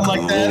 Say Yeah.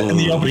 something like that in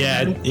the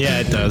opening. Yeah,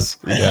 it does.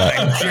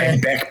 Yeah. I'm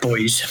back,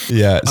 boys.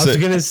 Yeah. I So, was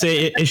gonna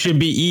say it should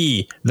be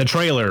E, the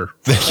trailer.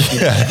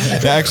 yeah.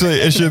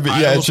 Actually, it should be.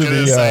 Yeah, I it was should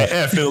gonna be. say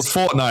F. It was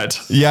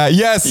Fortnite. Yeah.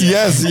 Yes.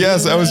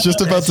 I was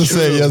just about to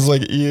say yes.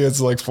 Like E,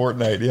 it's like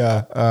Fortnite.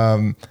 Yeah.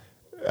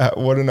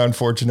 What an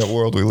unfortunate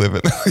world we live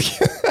in.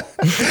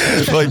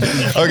 Like,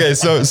 okay,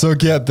 so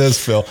get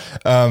this, Phil.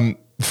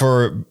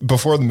 For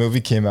before the movie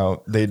came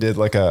out, they did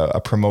like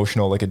a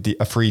promotional, like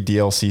a free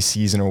DLC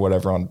season or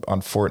whatever on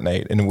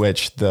Fortnite, in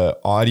which the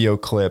audio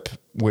clip,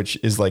 which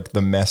is like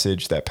the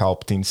message that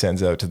Palpatine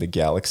sends out to the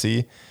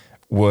galaxy,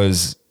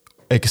 was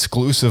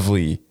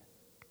exclusively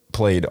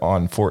played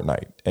on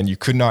Fortnite, and you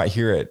could not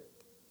hear it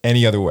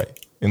any other way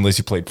unless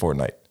you played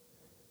Fortnite.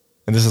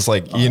 And this is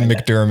like Ian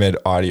McDermott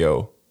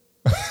audio,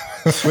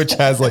 which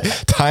has like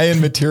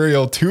tie-in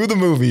material to the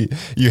movie.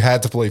 You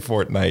had to play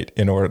Fortnite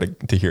in order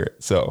to hear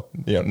it. So,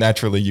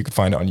 naturally you could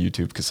find it on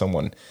YouTube because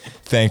someone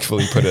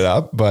thankfully put it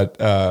up. But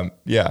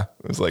yeah,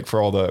 it was like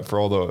for all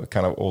the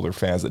kind of older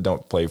fans that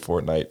don't play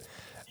Fortnite.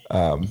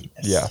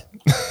 Yeah.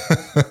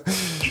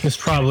 It's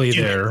probably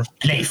their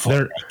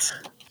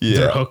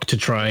hook to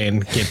try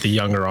and get the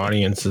younger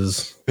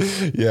audiences.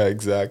 Yeah,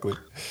 exactly.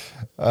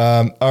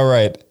 All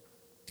right,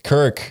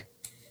 Kirk.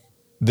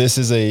 This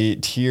is a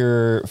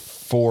tier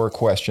 4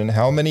 question.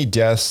 How many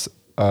deaths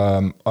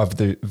of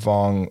the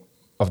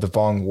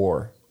Vong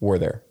War were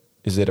there?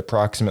 Is it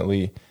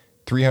approximately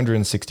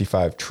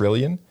 365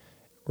 trillion?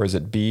 Or is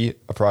it B,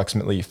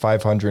 approximately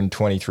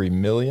 523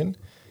 million?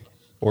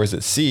 Or is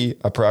it C,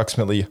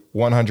 approximately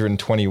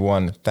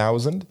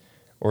 121,000?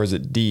 Or is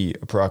it D,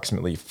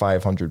 approximately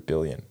 500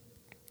 billion?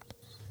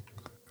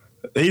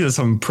 These are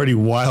some pretty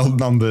wild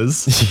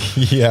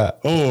numbers. Yeah.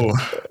 Oh.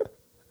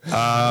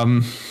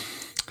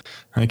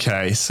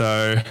 Okay,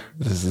 so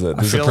This is a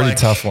pretty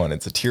tough one.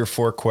 It's a tier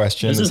 4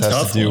 question. This This is a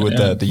has tough to do one, with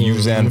yeah. the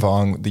Yuzhan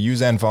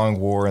Vong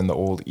War and the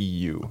old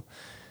EU.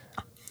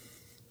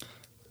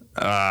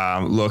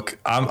 look,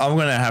 I'm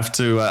going to have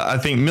to. I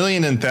think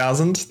million and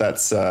thousand.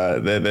 That's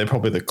they're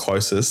probably the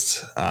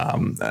closest,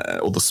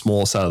 or the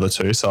smallest out of the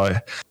two. So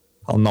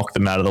I'll knock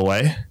them out of the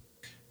way.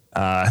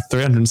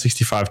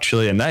 365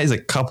 trillion. That is a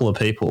couple of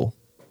people.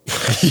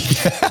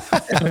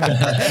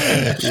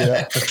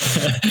 Yeah.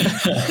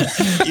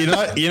 You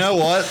know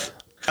what?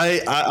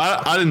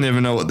 I didn't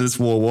even know what this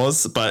war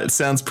was, but it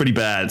sounds pretty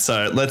bad.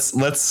 So let's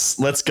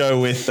go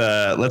with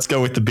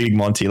the big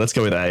Monty. Let's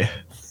go with A.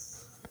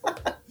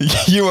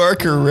 You are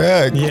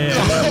correct. Yeah,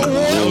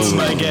 that was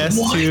my guess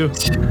too.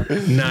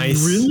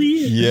 Nice.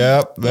 Really?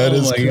 Yep, that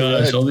is oh my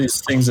correct. gosh! All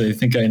these things I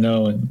think I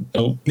know, and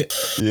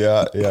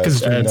Yeah.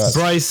 It's pretty nuts.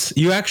 Bryce,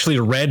 you actually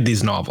read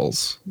these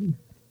novels.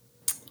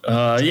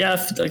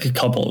 yeah, like a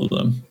couple of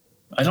them.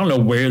 I don't know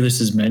where this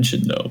is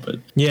mentioned though, but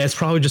Yeah, it's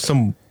probably just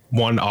some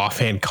one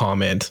offhand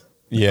comment.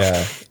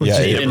 Yeah. I Yeah.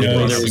 didn't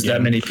know there was again.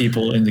 that many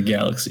people in the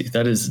galaxy.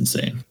 That is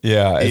insane.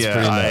 Yeah. It's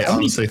pretty I nuts.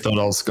 honestly thought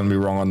I was going to be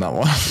wrong on that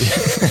one.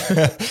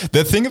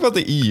 The thing about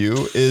the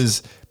EU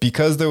is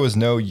because there was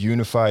no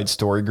unified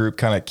story group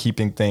kind of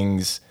keeping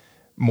things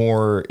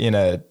more in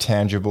a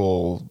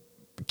tangible,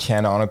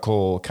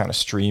 canonical, kind of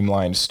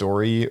streamlined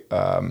story,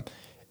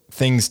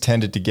 things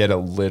tended to get a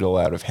little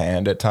out of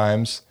hand at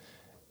times.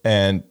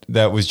 And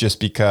that was just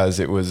because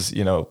it was,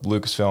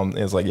 Lucasfilm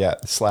is like, yeah,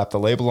 slap the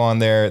label on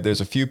there.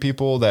 There's a few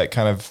people that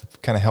kind of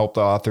helped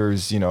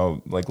authors,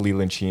 like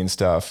Leland Chee and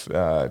stuff,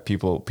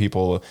 people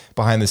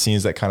behind the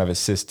scenes that kind of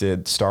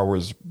assisted Star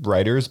Wars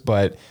writers,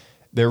 but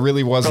there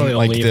really wasn't Probably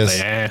like only if this.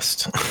 they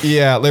asked.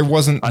 Yeah, there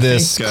wasn't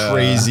this think,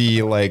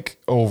 crazy like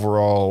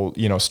overall,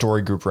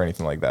 story group or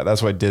anything like that.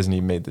 That's why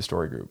Disney made the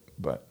story group.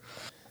 But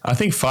I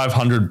think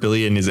 500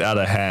 billion is out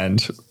of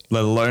hand,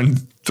 let alone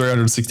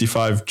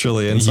 365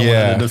 trillion. Someone Yeah.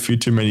 added a few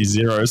too many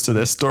zeros to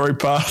their story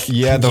path.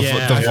 yeah, the I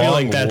feel Vong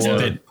like that's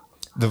War, it.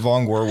 the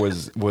Vong War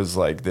was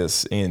like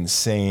this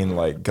insane,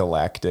 like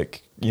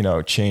galactic,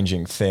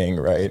 changing thing,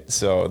 right?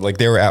 So like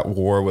they were at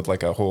war with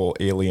like a whole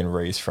alien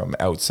race from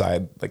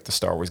outside like the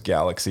Star Wars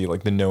galaxy,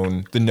 like the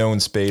known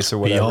space or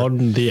whatever.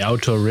 Beyond the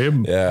outer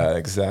rim. Yeah,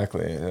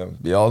 exactly. Yeah,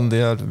 beyond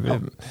the outer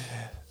rim.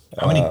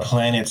 How many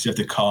planets do you have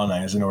to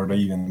colonize in order to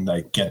even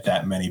like get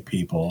that many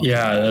people?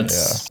 Yeah,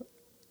 that's.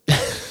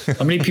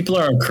 How many people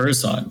are on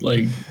Coruscant?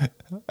 Like,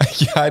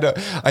 Yeah,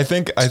 I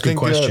think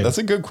question. that's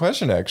a good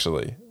question.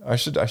 Actually, I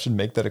should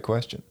make that a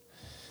question.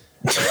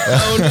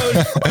 Oh no!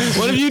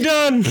 What have you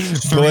done?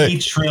 3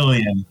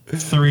 trillion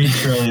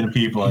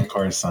people on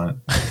Coruscant.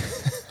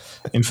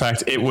 In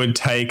fact, it would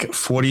take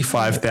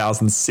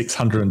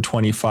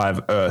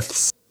 45,625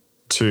 Earths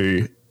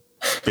to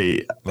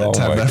be Oh to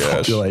have my that gosh.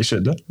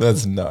 population.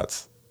 That's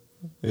nuts.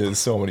 There's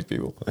so many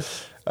people.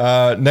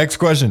 Next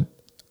question.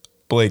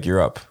 Blake,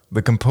 you're up.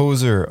 The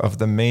composer of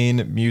the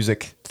main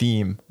music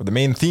theme, or the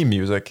main theme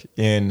music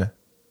in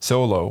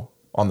Solo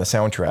on the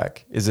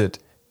soundtrack, is it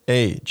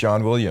A,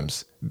 John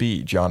Williams,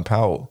 B, John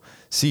Powell,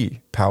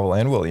 C, Powell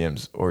and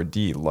Williams, or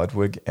D,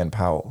 Ludwig and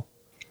Powell?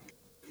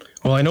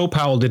 Well, I know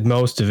Powell did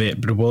most of it,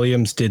 but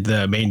Williams did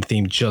the main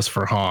theme just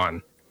for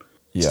Han.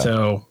 Yeah.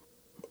 So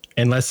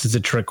Unless it's a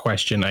trick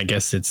question, I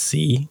guess it's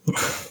C.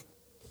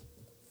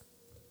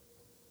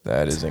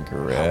 That is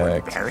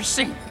incorrect.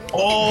 Embarrassing.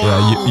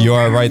 Yeah, you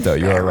are right though.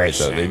 You are right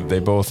though. They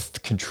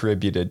both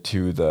contributed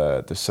to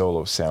the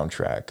solo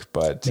soundtrack,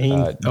 but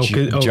John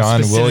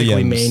specifically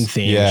Williams, main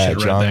theme. yeah,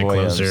 Should've read John that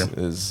Williams closer.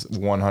 is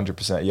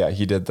 100%. Yeah,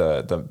 he did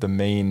the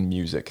main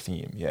music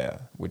theme. Yeah,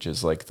 which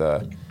is like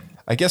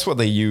I guess what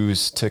they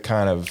use to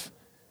kind of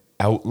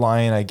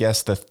outline, I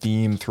guess, the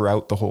theme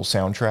throughout the whole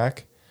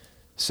soundtrack.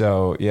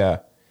 So yeah,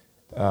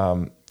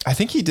 I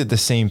think he did the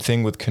same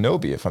thing with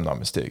Kenobi, if I'm not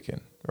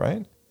mistaken,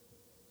 right?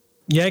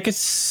 Yeah, I could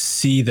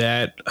see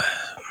that.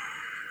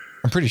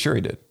 I'm pretty sure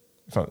he did.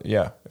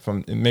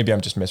 Maybe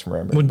I'm just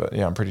misremembering, but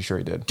yeah, I'm pretty sure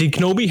he did. Did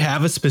Kenobi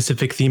have a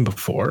specific theme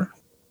before?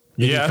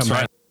 Yeah, that's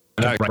right.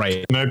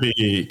 Right.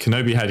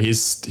 Kenobi had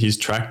his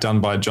track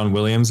done by John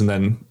Williams, and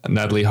then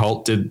Natalie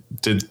Holt did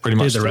pretty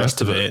much the rest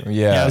of it.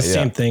 Yeah, it's the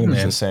same thing, man.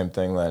 It's the same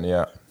thing then.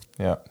 Yeah.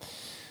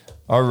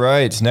 All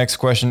right. Next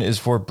question is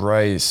for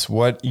Bryce.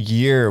 What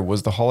year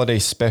was the holiday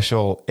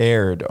special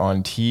aired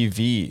on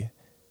TV?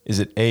 Is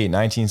it A,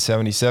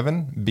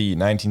 1977, B,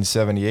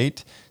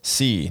 1978,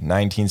 C,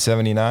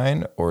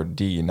 1979, or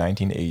D,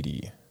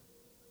 1980?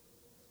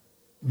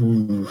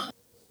 Ooh.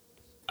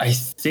 I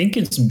think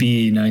it's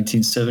B,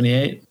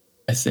 1978.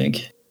 I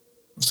think.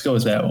 Let's go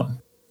with that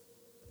one.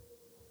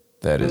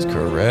 That is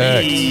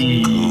correct.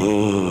 Hey.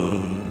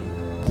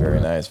 Very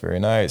nice. Very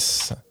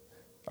nice.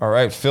 All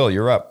right, Phil,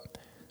 you're up.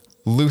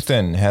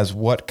 Luthen has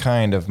what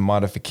kind of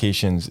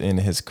modifications in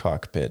his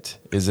cockpit?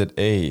 Is it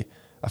A,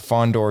 a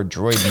Fondor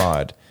droid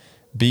mod,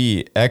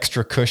 B,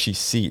 extra cushy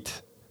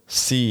seat,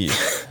 C, a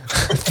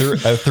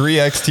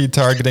 3XT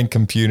targeting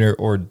computer,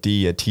 or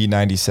D, a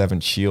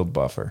T97 shield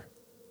buffer?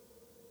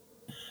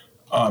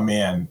 Oh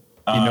man,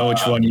 You know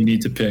which one you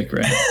need to pick,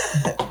 right?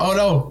 oh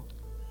no,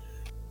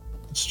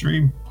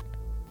 stream.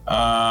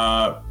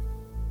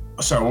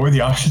 Sorry, what were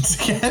the options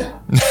again?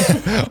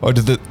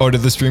 Did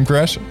the stream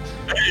crash?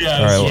 Yeah.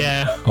 All right,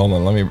 Yeah. hold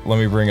on. Let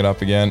me bring it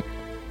up again.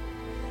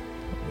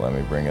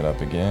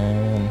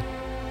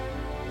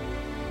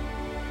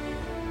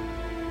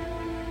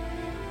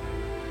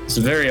 It's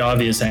a very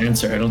obvious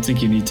answer. I don't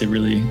think you need to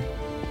really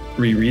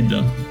reread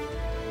them.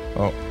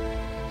 Oh,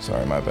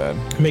 sorry, my bad.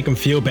 Make him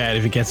feel bad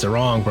if he gets it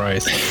wrong,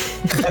 Bryce.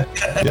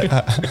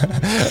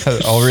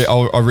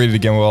 I'll read it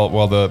again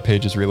while the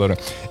page is reloading.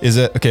 Is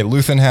it okay?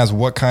 Luthen has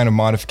what kind of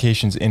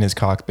modifications in his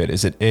cockpit?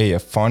 Is it A, a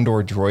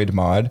Fondor droid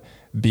mod,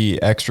 B,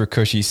 extra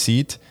cushy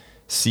seat,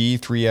 C,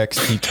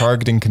 3XT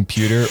targeting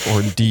computer,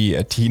 or D,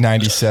 a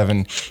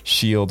T97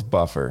 shield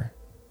buffer?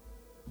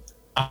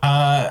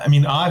 I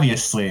mean,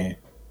 obviously,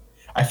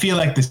 I feel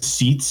like the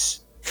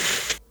seats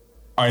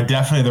are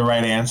definitely the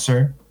right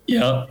answer.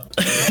 Yep.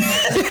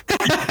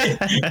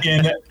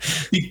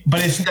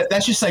 But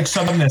that's just like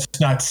something that's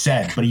not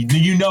said. But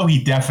you know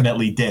he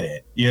definitely did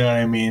it. You know what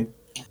I mean?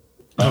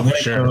 Oh, for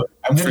sure.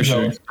 I'm gonna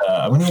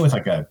go with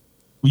like a.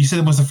 You said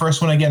it was the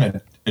first one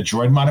again, a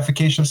droid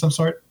modification of some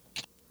sort.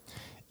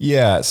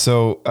 Yeah.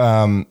 So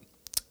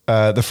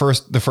the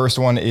first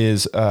one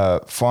is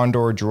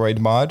Fondor droid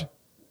mod,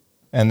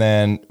 and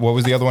then what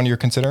was the other one you're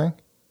considering?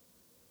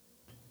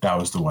 That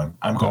was the one.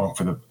 I'm going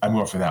for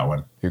that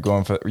one. You're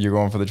going for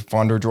the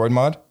Fondor droid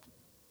mod?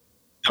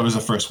 That was the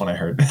first one I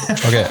heard.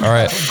 Okay, all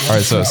right.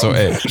 So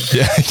A.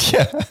 Yeah.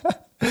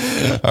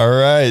 All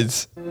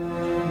right.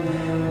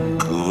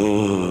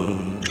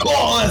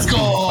 Oh, let's go.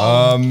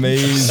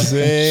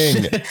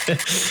 Amazing.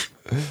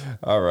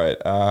 All right.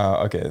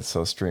 Okay,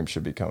 so stream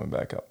should be coming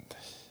back up.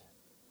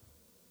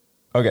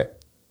 Okay.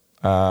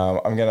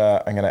 I'm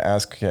gonna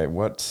ask. Okay,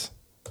 what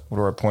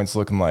are our points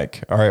looking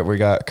like? All right, we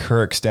got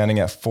Kirk standing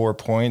at 4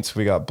 points.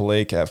 We got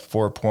Blake at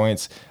 4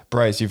 points.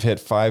 Bryce, you've hit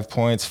 5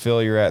 points.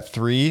 Phil, you're at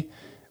 3.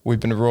 We've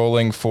been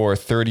rolling for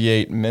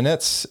 38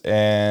 minutes,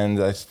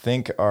 and I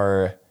think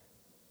we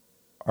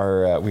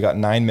got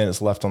 9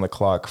 minutes left on the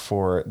clock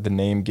for the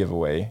name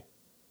giveaway,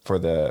 for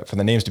the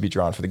names to be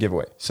drawn for the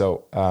giveaway.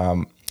 So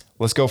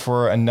let's go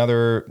for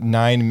another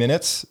 9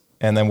 minutes,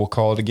 and then we'll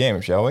call it a game,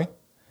 shall we?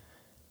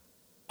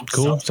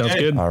 Cool. Sounds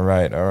good. All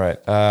right.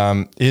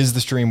 Is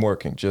the stream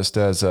working? Just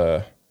as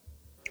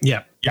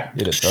Yeah.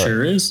 it is.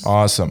 Sure is.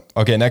 Awesome.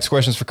 Okay, next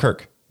question is for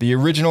Kirk. The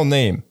original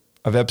name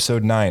of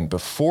episode 9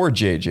 before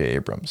J.J.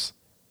 Abrams,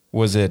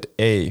 was it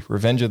A,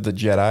 Revenge of the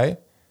Jedi,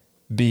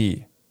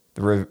 B,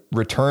 The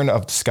Return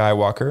of the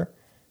Skywalker,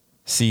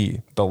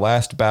 C, The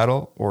Last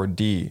Battle, or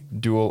D,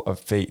 Duel of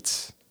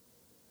Fates?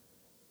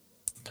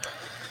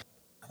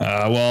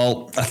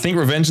 Well, I think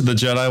Revenge of the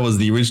Jedi was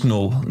the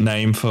original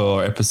name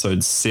for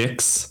episode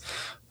 6.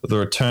 The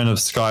Return of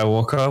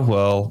Skywalker,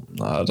 well,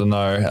 I don't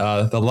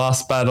know. The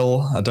Last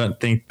Battle, I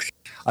think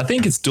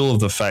it's Duel of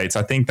the Fates.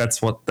 I think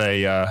that's what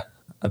I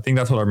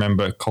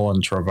remember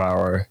Colin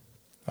Trevorrow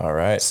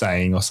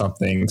saying or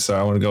something. So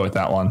I want to go with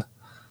that one.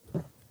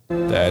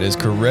 That is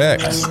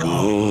correct.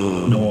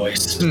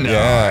 Nice.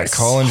 Yeah,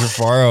 Colin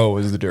Trevorrow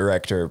was the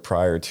director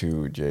prior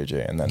to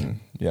JJ, and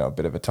then a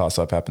bit of a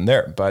toss-up happened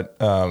there. But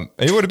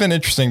it would have been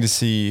interesting to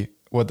see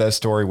what that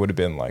story would have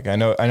been like. I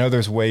know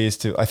there's ways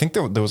to, I think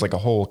there was like a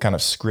whole kind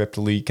of script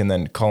leak, and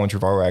then Colin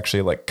Trevorrow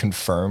actually like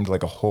confirmed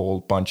like a whole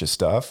bunch of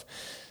stuff.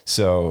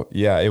 So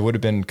yeah, it would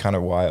have been kind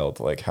of wild,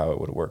 like how it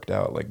would have worked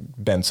out. Like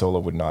Ben Solo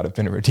would not have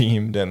been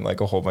redeemed and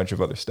like a whole bunch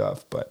of other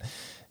stuff. But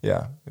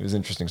yeah, it was an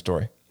interesting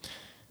story.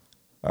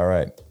 All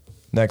right.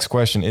 Next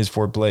question is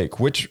for Blake.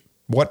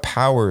 What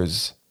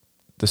powers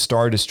the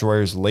Star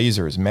Destroyer's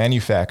lasers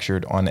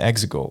manufactured on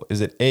Exegol?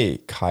 Is it A,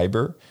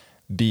 Kyber,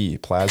 B,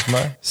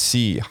 plasma,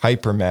 C,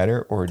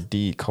 hypermatter, or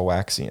D,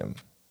 coaxium?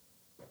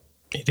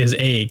 It is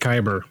A,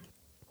 Kyber.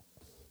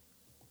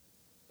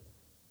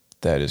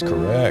 That is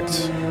correct.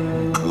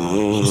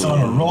 He's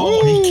on a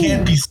roll. He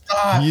can't be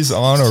stopped. He's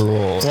on a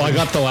roll. Well, I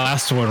got the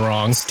last one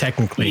wrong,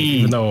 technically,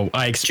 even though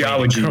I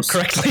explained it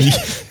correctly.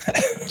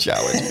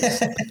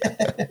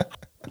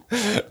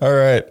 All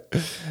right.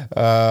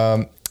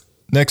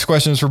 Next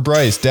question is for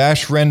Bryce.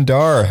 Dash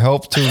Rendar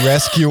helped to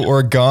rescue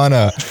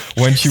Organa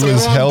when she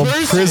was held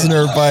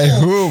prisoner by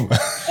whom?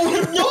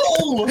 Oh,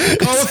 no.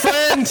 Call a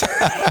friend.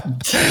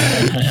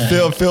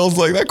 Phil's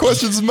like, that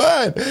question's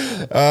mine.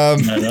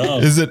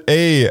 Is it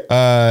A,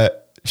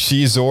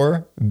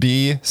 Shizor,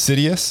 B,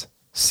 Sidious,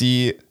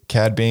 C,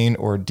 Cad Bane,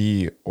 or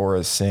D,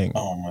 Aura Singh?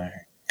 Oh my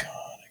God,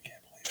 I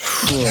can't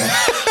believe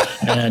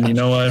it. And you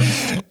know what?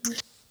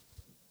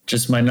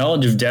 Just my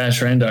knowledge of Dash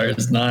Rendar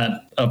is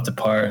not up to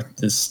par.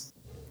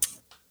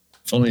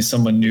 If only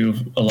someone knew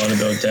a lot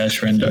about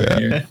Dash Rendar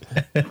here.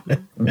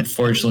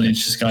 Unfortunately,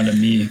 it's just gone to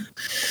me.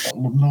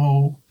 Oh,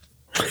 no.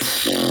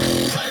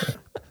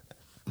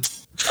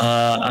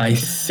 I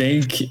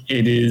think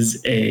it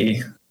is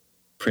a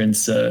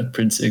Prince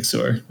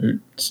Ixor, or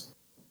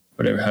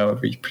whatever,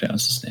 however you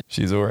pronounce his name.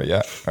 Shizor,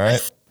 yeah. All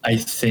right. I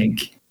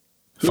think.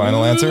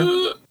 Final answer?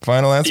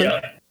 Final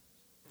answer?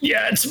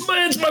 Yeah, it's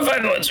my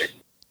final answer.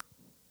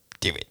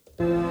 Do it.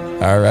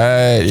 All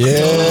right.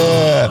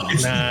 Yeah.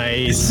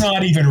 Nice. It's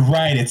not even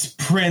right. It's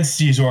Prince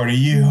Caesar to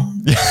you.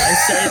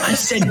 I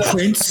said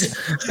Prince.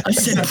 I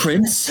said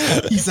Prince.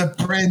 He's a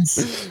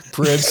prince.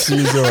 Prince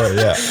Caesar,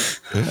 yeah.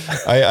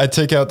 I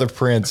take out the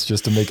prince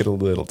just to make it a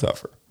little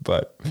tougher.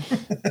 But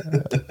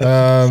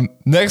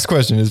next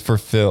question is for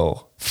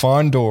Phil.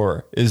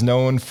 Fondor is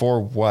known for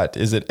what?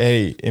 Is it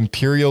A,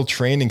 Imperial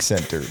training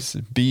centers,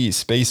 B,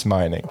 space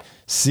mining,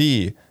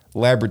 C,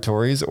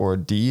 laboratories, or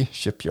D,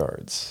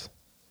 shipyards?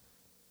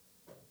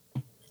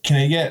 Can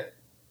I get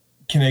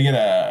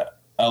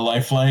a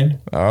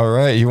lifeline? All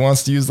right, he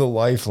wants to use the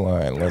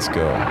lifeline. Let's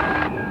go.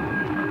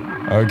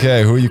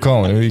 Okay, who are you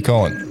calling?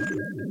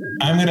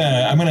 I'm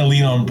gonna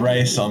lean on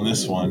Bryce on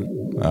this one.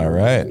 All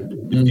right.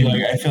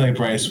 I feel like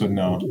Bryce would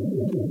know.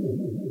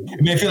 I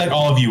mean, I feel like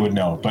all of you would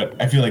know, but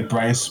I feel like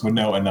Bryce would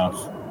know enough.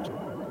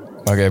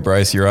 Okay,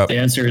 Bryce, you're up. The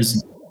answer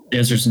is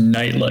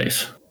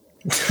nightlife.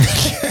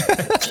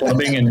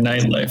 Clubbing and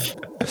nightlife.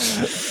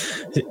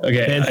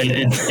 Okay,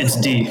 it's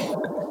D.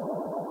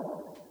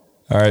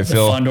 All right,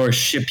 Phil. Fondor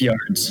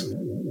shipyards.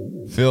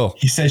 Phil.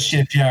 He says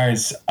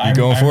shipyards. I'm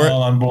going for it?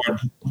 all on board.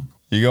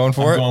 You going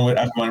for it?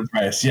 I'm going with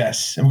Bryce.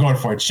 Yes, I'm going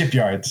for it.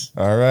 Shipyards.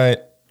 All right.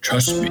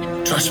 Trust me.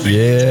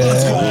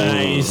 Yeah.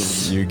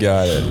 Nice. You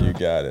got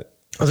it.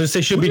 I was going to say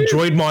should be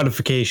droid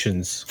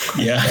modifications.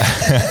 Yeah.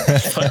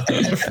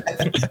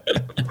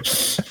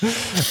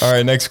 All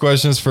right, next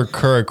question is for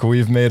Kirk.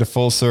 We've made a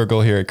full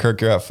circle here.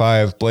 Kirk, you're at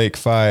 5. Blake,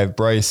 5.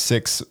 Bryce,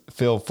 6.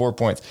 Phil, 4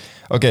 points.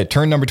 Okay,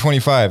 turn number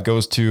 25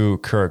 goes to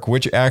Kirk.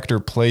 Which actor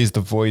plays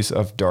the voice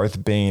of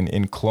Darth Bane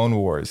in Clone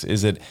Wars?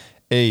 Is it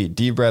A,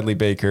 D. Bradley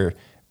Baker,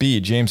 B,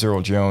 James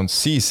Earl Jones,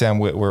 C, Sam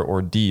Witwer,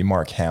 or D,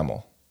 Mark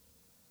Hamill?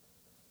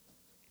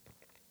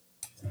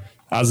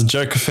 As a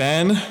Joker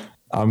fan,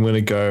 I'm going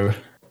to go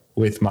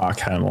with Mark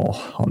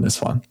Hamill on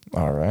this one.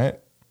 All right.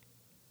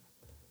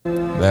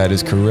 That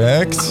is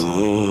correct.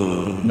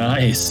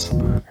 Nice.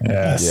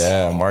 Yes.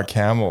 Yeah, Mark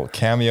Hamill,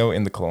 cameo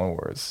in the Clone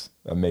Wars.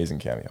 Amazing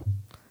cameo.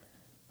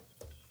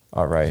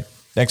 All right.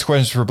 Next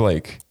question is for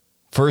Blake.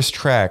 First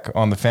track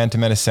on the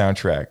Phantom Menace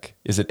soundtrack.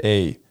 Is it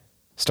A,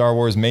 Star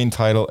Wars main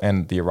title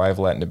and the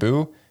arrival at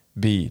Naboo,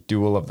 B,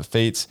 Duel of the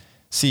Fates,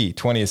 C,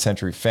 20th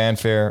Century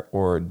Fanfare,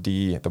 or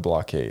D, The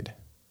Blockade?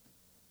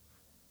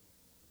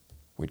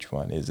 Which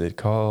one is it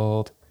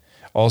called?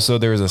 Also,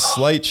 there is a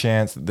slight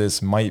chance that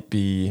this might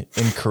be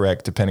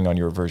incorrect depending on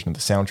your version of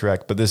the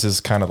soundtrack, but this is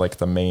kind of like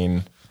the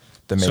main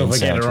So if I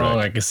get it soundtrack. wrong,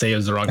 I can say it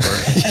was the wrong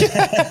word.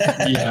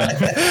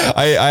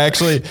 Yeah.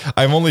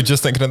 I'm only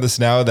just thinking of this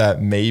now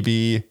that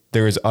maybe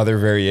there's other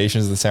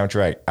variations of the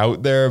soundtrack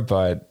out there,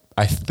 but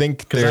I think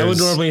Because I would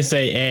normally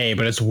say A,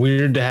 but it's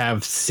weird to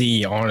have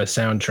C on a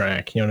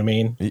soundtrack. You know what I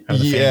mean? Have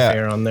the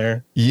fanfare on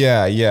there.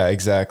 Yeah,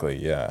 exactly.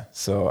 Yeah.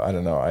 So I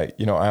don't know. I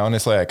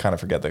honestly kind of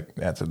forget the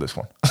answer to this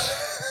one.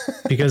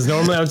 Because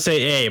normally I would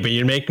say A, but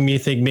you're making me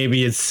think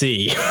maybe it's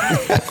C.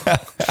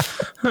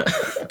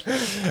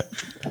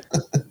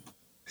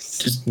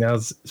 Just now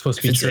it's supposed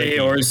to be if it's tricky.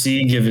 A or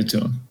C, give it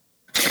to him.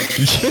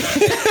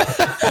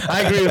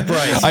 I agree with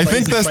Bryce. I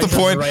think that's the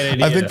point.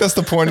 I think that's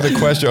the point of the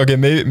question. Okay,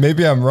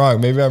 maybe I'm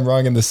wrong. Maybe I'm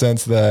wrong in the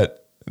sense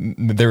that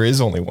There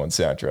is only one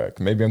soundtrack.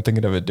 Maybe I'm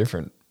thinking of a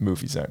different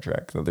movie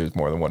soundtrack. Though there's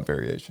more than one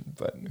variation,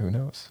 but who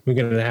knows? We're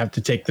gonna have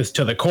to take this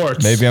to the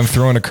courts. Maybe I'm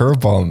throwing a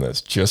curveball in this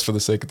just for the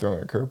sake of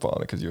throwing a curveball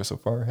in it because you're so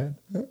far ahead.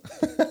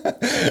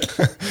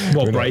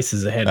 Well, Bryce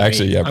is ahead.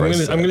 Actually, of me. yeah, Bryce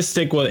is I'm gonna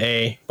stick with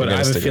A, but I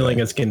have a feeling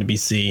it's going to be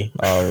C.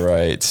 All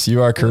right,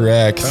 you are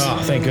correct.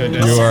 Oh, thank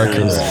goodness. You are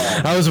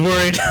correct. I was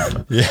worried.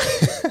 Yeah.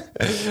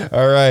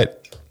 All right.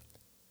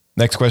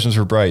 Next question is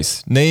for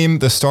Bryce. Name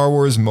the Star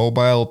Wars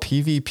mobile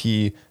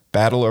PvP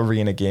battle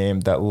arena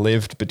game that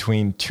lived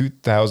between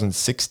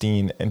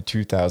 2016 and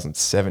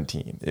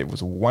 2017. It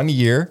was 1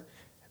 year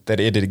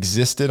that it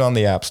existed on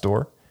the App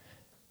Store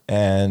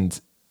and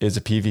is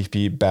a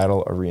PvP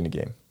battle arena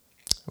game.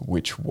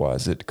 Which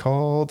was it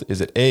called? Is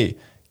it A,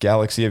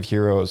 Galaxy of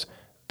Heroes,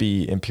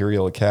 B,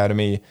 Imperial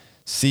Academy,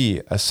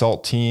 C,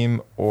 Assault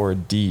Team, or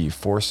D,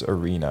 Force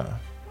Arena?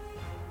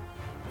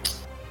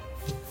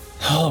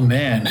 Oh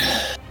man.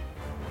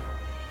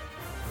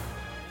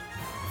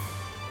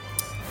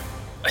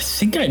 I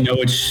think I know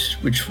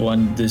which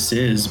one this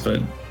is,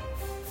 but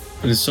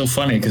it's so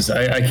funny because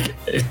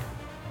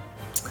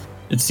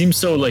it seems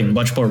so like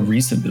much more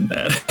recent than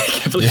that. I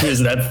can't believe it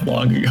was that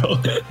long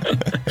ago.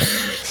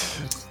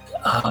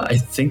 I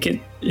think it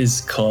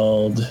is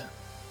called.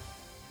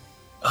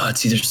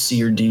 It's either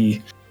C or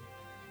D.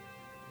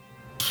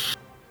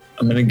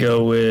 I'm gonna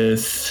go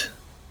with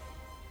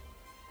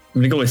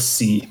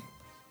C,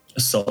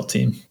 Assault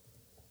Team.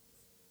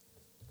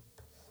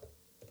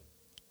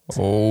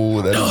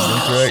 Oh, that is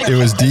incorrect. It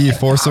was D,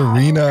 Force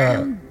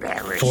Arena.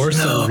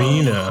 Force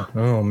Arena.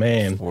 Oh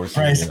man.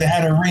 Bryce, they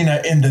had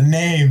arena in the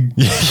name.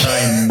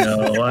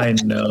 I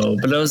know.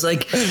 But I was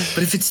like,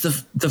 but if it's the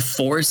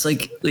Force,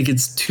 like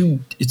it's too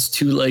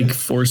like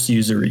Force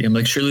usery. I'm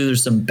like, surely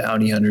there's some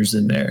bounty hunters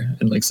in there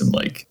and like some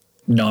like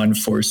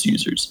non-Force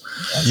users.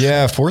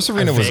 Yeah, Force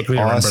Arena was vaguely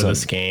awesome. remember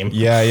this game.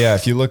 Yeah.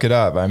 If you look it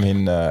up, I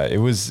mean, it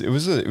was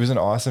an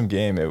awesome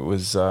game. It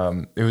was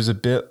a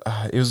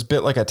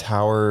bit like a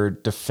tower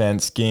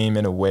defense game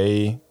in a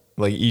way.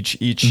 Like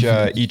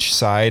each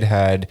side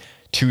had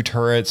 2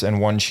 turrets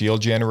and 1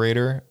 shield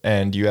generator,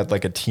 and you had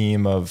like a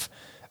team of.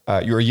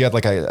 You had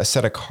like a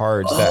set of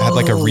cards that had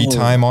like a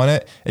retime on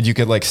it, and you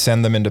could like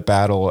send them into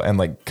battle, and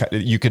like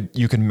you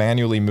could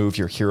manually move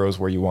your heroes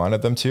where you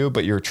wanted them to,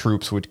 but your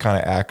troops would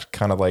kind of act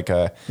kind of like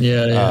a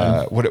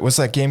what was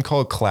that game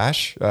called?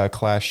 Clash of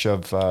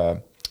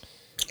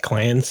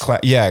Clans.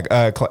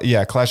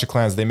 Clash of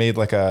Clans. They made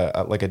like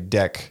a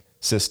deck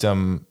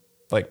system,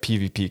 like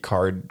PvP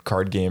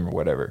card game or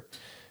whatever.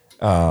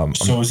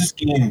 So is this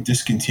game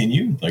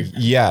discontinued?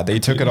 Yeah, they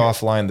took it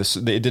offline.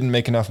 They didn't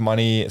make enough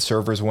money.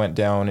 Servers went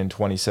down in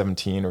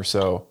 2017 or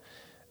so,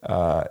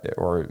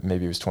 or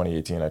maybe it was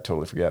 2018. I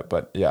totally forget.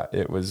 But yeah,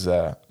 it was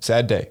a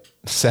sad day.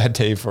 Sad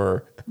day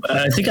for.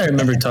 I think I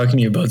remember talking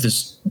to you about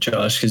this,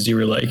 Josh, because you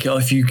were like, "Oh,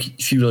 if you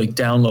like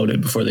download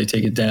it before they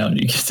take it down,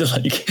 you get to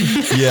like."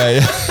 Yeah.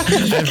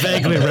 I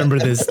vaguely remember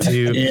this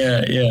too.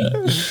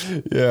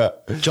 Yeah.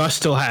 Josh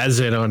still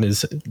has it on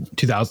his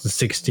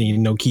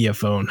 2016 Nokia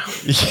phone.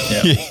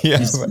 Yeah.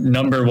 He's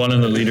number 1 on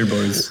the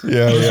leaderboards.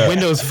 Yeah.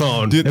 Windows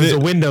phone. Dude, it was a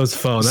Windows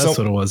phone. That's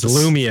what it was.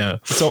 Lumia.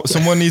 So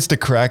someone needs to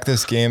crack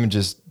this game and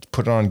just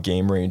put it on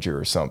Game Ranger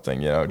or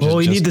something, you know.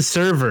 You need the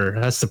server.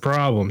 That's the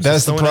problem.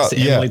 That's the problem.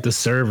 Emulate the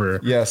server.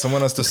 Yeah,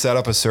 someone has to set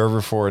up a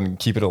server for it and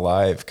keep it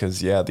alive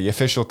because the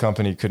official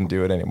company couldn't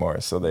do it anymore,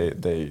 so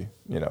they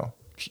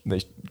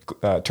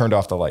turned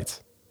off the lights.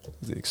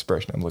 Is the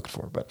expression I'm looking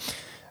for. But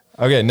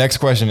okay, next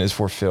question is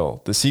for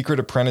Phil. The Secret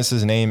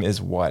Apprentice's name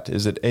is what?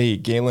 Is it A,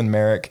 Galen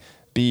Merrick,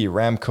 B,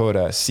 Ram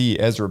Koda, C,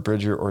 Ezra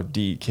Bridger, or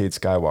D, Cade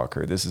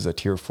Skywalker? This is a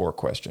tier 4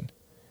 question.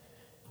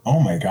 Oh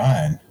my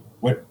God.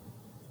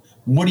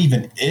 What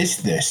even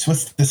is this?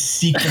 What's the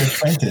Secret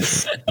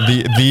Apprentice?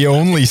 The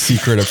only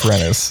Secret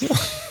Apprentice.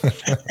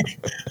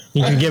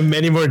 You can give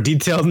many more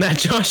details than that,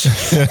 Josh.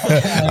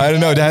 I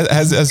don't know.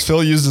 Has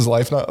Phil used his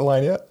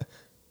lifeline yet?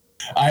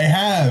 I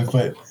have,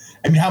 but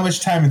I mean, how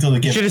much time until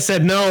the giveaway? Should have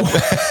said no.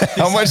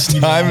 How much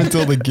time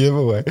until the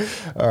giveaway?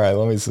 All right,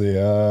 let me see.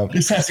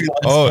 This has to be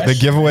the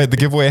giveaway. The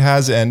giveaway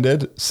has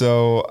ended.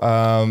 So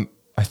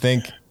I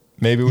think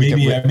maybe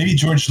maybe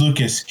George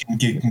Lucas can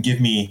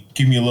give me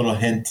a little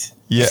hint.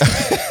 Yeah.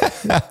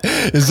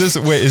 This is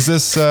I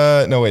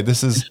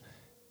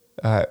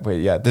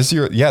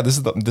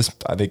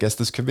guess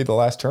this could be the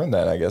last turn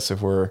then, I guess,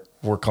 if we're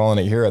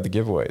calling it here at the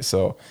giveaway.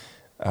 So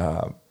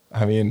I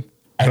mean,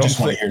 I just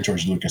want to hear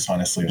George Lucas,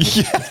 honestly. All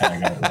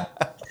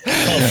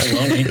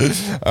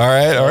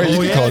right.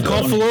 Oh, yeah,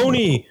 call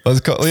Filoni. Let's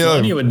call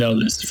Filoni would know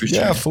this for sure.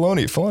 Yeah,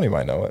 Filoni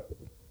might know it.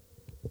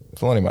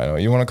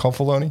 You want to call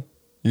Filoni?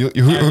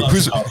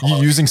 Who's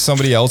using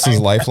somebody else's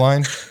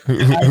lifeline?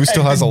 Who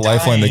still has a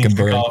lifeline they can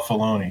burn?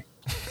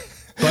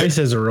 Bryce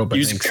has a robot.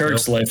 Use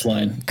Kirk's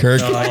lifeline.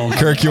 Kirk,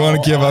 you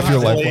want to give up your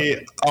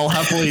lifeline? I'll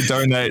happily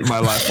donate my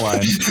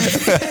lifeline.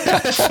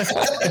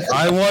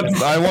 I want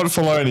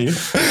Filoni.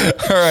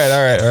 All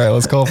right.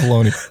 Let's call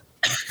Filoni.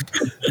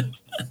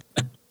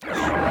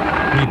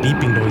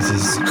 Beeping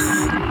noises.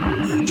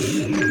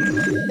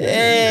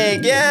 Hey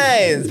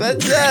guys,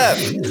 what's up?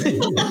 Who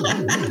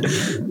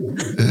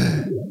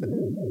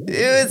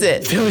is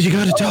it? Phil, you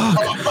gotta talk.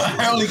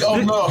 Oh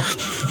no!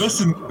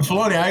 Listen,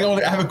 Filoni, I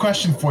have a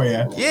question for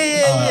you.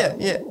 Yeah.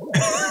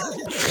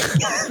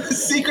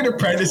 Secret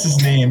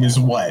Apprentice's name is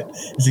what?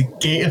 Is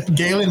it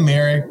Galen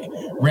Merrick,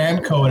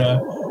 Ram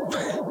Koda,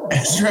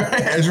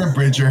 Ezra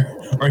Bridger,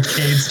 or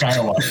Cade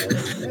Skywalker?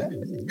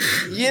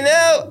 You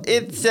know,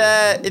 it's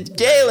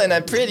Galen,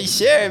 I'm pretty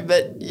sure,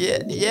 but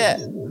yeah.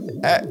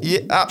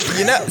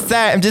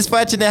 Sorry, I'm just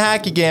watching the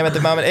hockey game at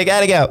the moment. I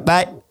gotta go.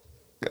 Bye.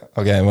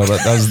 Okay, well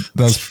that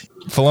was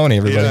Filoni,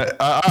 everybody. Yeah,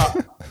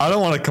 I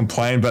don't want to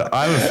complain, but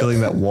I have a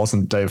feeling that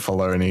wasn't Dave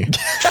Filoni.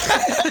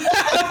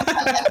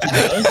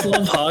 I just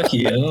love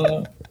hockey. I don't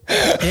know.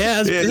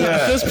 Yeah,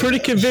 that's pretty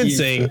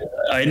convincing.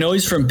 I know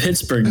he's from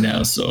Pittsburgh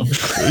now, so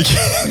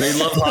they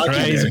love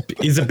hockey. Right,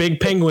 he's a big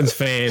Penguins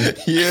fan.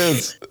 He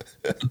is.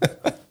 All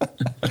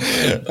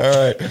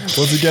right,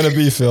 what's it gonna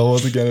be, Phil?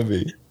 What's it gonna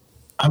be?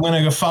 I'm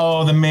gonna go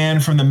follow the man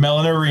from the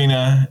Mellon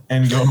Arena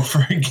and go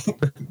for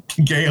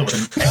Galen.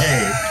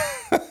 Hey.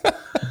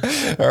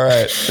 All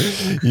right.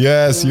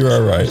 Yes, you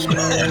are right.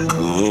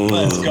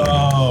 Let's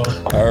go.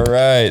 All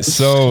right.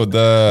 So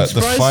the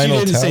final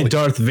you didn't say tally.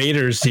 Darth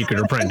Vader's Secret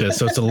Apprentice,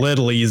 so it's a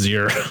little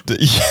easier.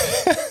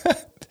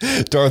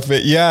 Darth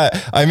Vader. Yeah,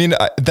 I mean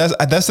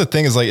that's the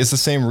thing is like it's the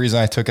same reason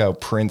I took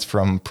out Prince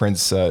from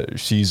Prince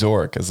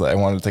Shizor because I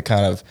wanted to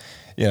kind of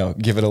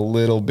give it a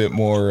little bit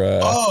more.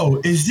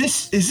 Is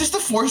this the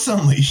Force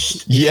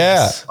Unleashed?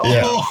 Yeah.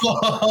 Yeah.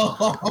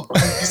 Oh.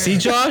 See,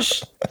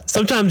 Josh,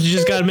 sometimes you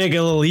just got to make it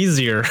a little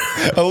easier.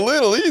 A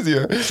little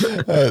easier.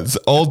 It's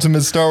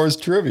ultimate Star Wars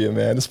trivia,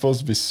 man. It's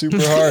supposed to be super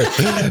hard.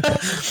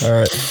 All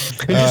right.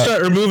 And you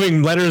start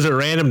removing letters at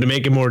random to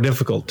make it more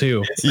difficult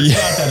too. It's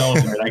not that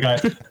ultimate. I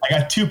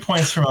got 2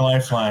 points from a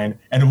lifeline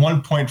and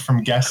 1 point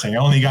from guessing. I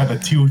only got the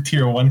 2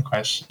 tier 1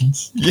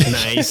 questions.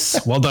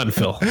 Nice. Well done,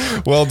 Phil.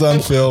 Well done,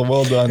 Phil.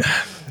 Well done.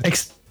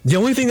 The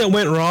only thing that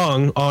went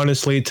wrong,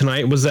 honestly,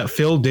 tonight was that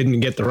Phil didn't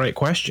get the right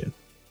question.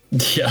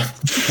 Yeah.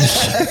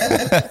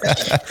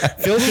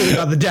 Phil should have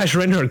got the Dash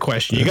Reinhardt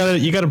question. You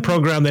gotta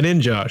program that in,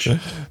 Josh.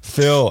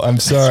 Phil, I'm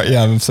sorry.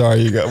 Yeah, I'm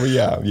sorry. You got. Well,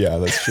 yeah,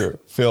 that's true.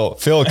 Phil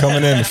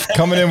coming in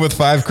with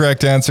 5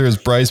 correct answers.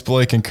 Bryce,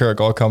 Blake, and Kirk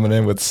all coming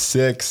in with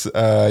 6.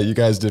 You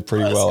guys did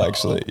pretty well,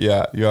 actually.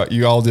 Yeah,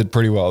 you all did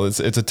pretty well. It's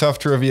a tough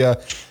trivia.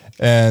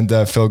 And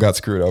Phil got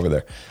screwed over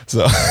there.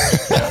 So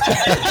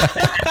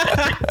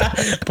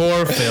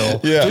poor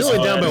Phil. Yeah. He's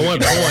only down by 1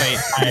 point.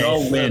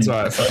 I'll win.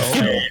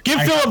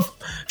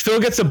 Phil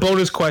gets a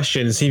bonus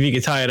question and see if he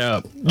can tie it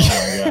up. Oh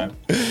my god.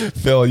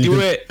 Phil, you Do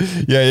can, it.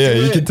 Yeah.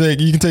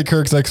 You can take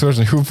Kirk's next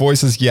question. Who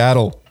voices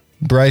Yaddle?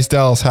 Bryce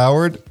Dallas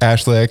Howard,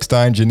 Ashley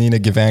Eckstein, Janina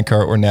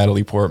Gavankar, or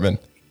Natalie Portman?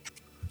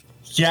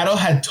 Yaddle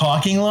had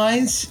talking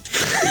lines?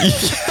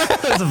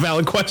 That's a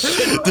valid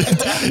question.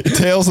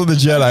 Tales of the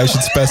Jedi, I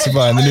should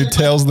specify, in the new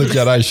Tales of the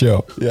Jedi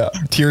show. Yeah.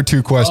 Tier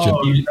 2 question.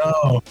 Oh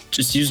no.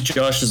 Just use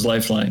Josh's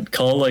lifeline.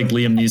 Call like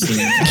Liam Neeson.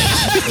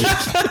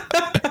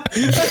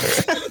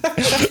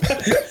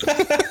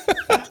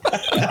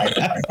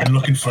 I'm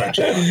looking for it.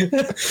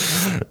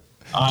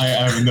 I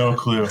have no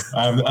clue.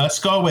 Let's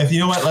go with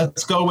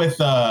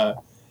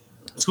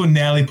Let's go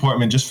Natalie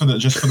Portman just for the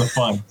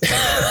fun.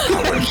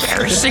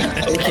 Embarrassing.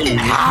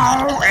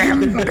 How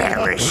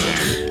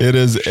embarrassing. It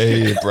is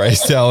a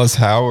Bryce Dallas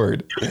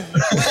Howard.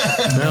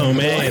 Oh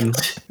man,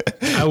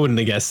 I wouldn't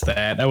have guessed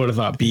that. I would have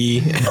thought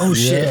B. Oh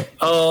shit.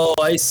 Oh,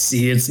 I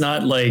see. It's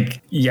not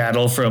like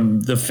Yaddle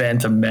from the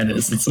Phantom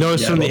Menace. It's No,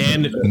 it's from the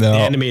Yaddle.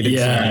 animated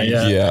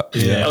Yeah,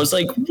 series. Yeah. I was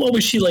like, what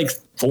was she like?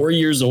 4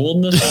 years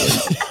old in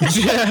this?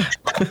 Yeah.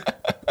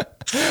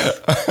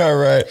 All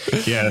right.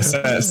 Yeah,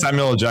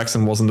 Samuel L.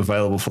 Jackson wasn't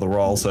available for the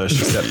role, so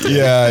she stepped in.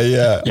 Yeah.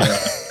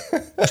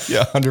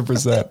 Yeah,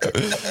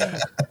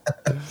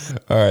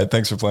 100%. All right.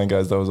 Thanks for playing,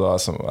 guys. That was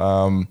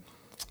awesome.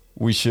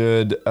 We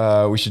should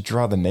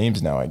draw the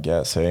names now, I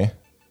guess, hey?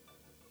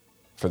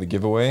 For the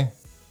giveaway.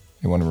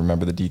 You want to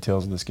remember the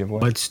details of this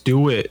giveaway? Let's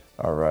do it.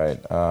 All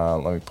right.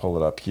 Let me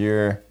pull it up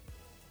here.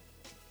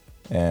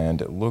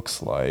 And it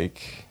looks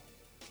like...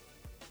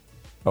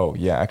 Oh,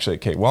 yeah, actually,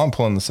 okay, while I'm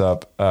pulling this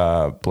up,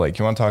 Blake,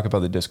 you want to talk about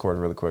the Discord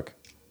really quick?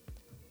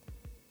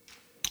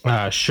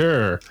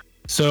 Sure.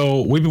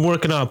 So we've been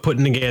working on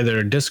putting together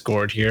a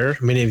Discord here.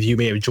 Many of you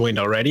may have joined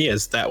already,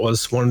 as that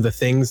was one of the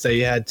things they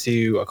had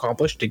to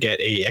accomplish to get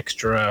a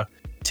extra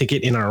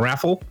ticket in our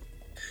raffle.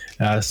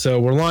 So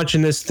we're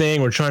launching this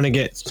thing. We're trying to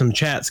get some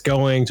chats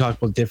going,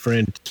 talk about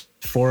different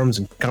forums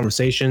and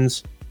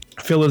conversations.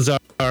 Phil is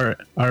our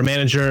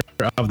manager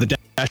of the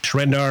Dash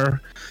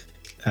Rendar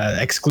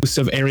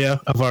exclusive area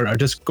of our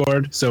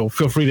Discord. So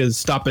feel free to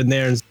stop in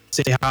there and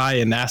say hi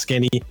and ask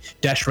any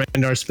Dash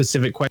Rendar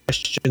specific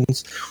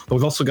questions. But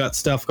we've also got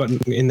stuff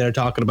in there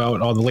talking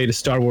about all the latest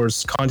Star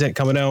Wars content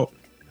coming out.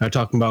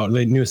 Talking about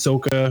the new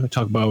Ahsoka.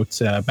 Talk about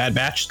Bad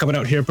Batch coming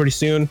out here pretty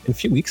soon. In a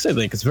few weeks, I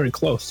think. It's very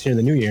close here in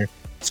the new year.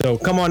 So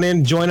come on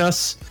in, join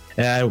us,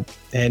 and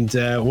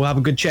we'll have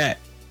a good chat.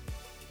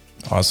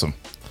 Awesome.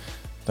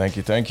 Thank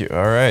you.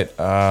 All right.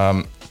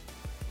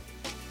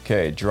 Okay,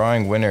 Okay,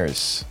 drawing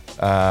winners.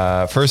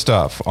 First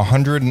off,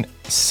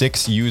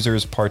 106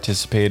 users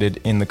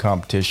participated in the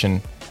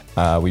competition.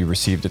 We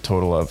received a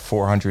total of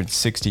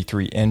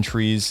 463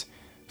 entries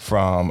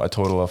from a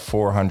total of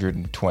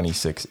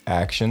 426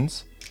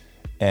 actions.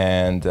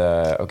 And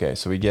okay,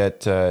 so we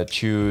get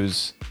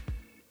choose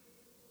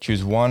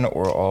one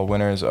or all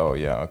winners. Oh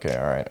yeah, okay,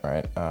 all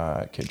right.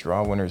 Okay,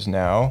 draw winners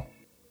now.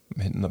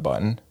 I'm hitting the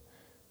button,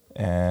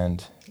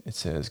 and it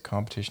says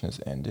competition has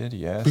ended.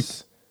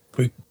 Yes.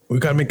 We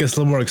gotta make this a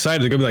little more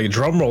excited. It's gonna be like a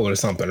drum roll or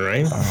something,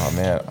 right? Oh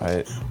man,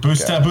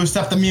 boost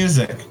up the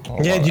music.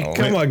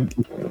 Come on.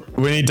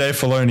 We need Dave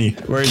Filoni.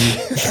 Where are you?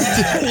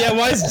 Yeah,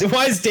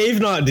 why is Dave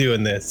not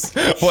doing this?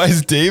 Why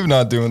is Dave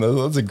not doing this?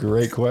 That's a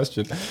great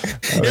question.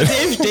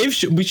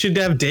 We should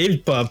have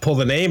Dave pull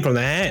the name from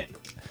the hat.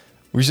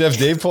 We should have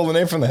Dave pull the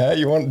name from the hat.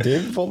 You want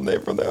Dave to pull the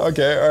name from the hat?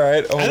 Okay, all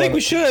right. I think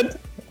we should.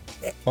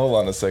 Hold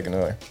on a second.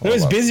 I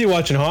was busy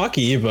watching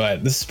hockey,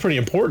 but this is pretty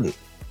important.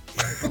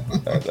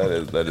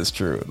 That is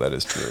true. That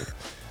is true.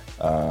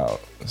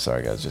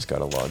 Sorry guys, just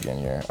gotta log in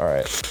here. All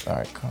right.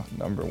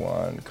 Number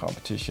one,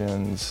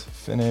 competitions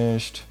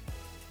finished.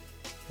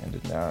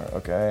 Ended now.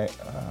 Okay.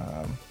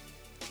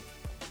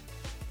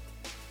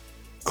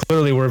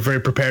 Clearly, we're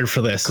very prepared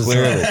for this.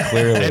 Clearly,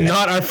 and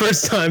not our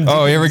first time.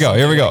 Oh, here we go.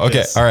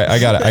 Okay. All right. I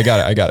got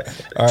it.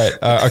 All right.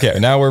 Okay.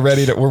 Now we're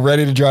ready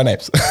to draw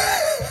names.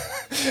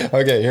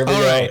 Okay. Here we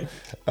go.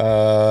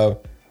 Right.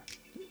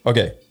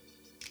 Okay.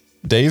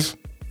 Dave,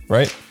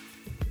 right?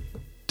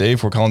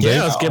 Dave, we're calling Dave.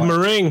 Yeah, let's give him a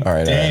ring. All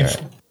right, Dave.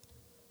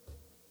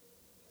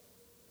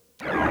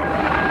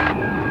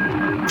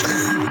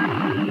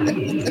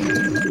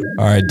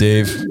 All right,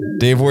 Dave.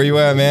 Dave, where you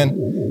at, man?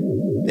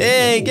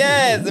 Hey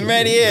guys, I'm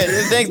right here.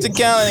 Thanks for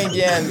calling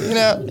again. You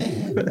know,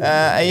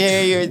 I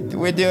hear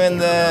we're doing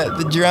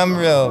the drum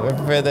roll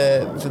for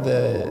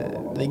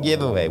the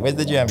giveaway. Where's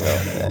the drum roll?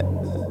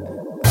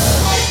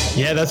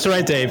 Yeah, that's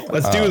right, Dave.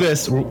 Let's do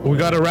this. We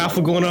got a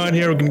raffle going on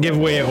here. We're gonna give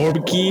away an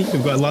Orbit key.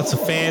 We've got lots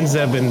of fans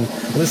that have been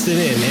listed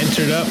and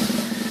entered up.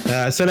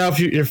 So now, if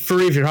you're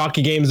free, if your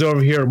hockey game's over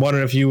here, I'm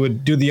wondering if you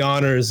would do the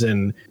honors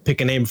and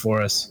pick a name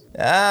for us.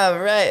 All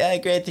right,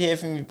 great to hear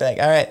from you back.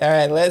 All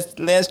right. Let's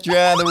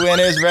draw the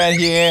winners right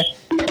here.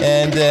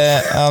 And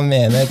oh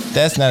man,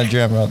 that's not a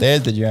drum roll.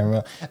 There's the drum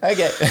roll.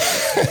 Okay.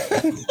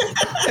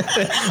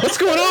 What's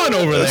going on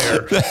over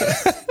there?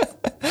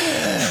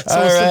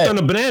 Someone slipped on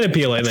a banana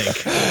peel, I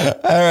think.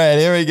 All right,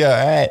 here we go.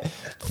 All right,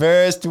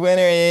 first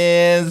winner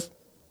is.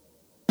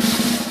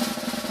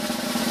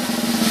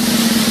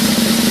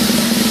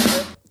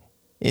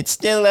 It's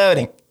still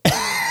loading.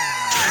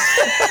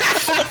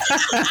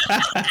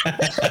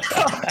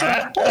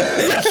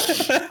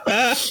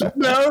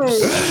 No,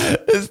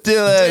 it's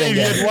still loading.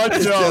 Dave,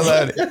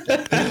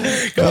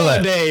 Come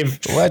on, Dave.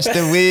 Watch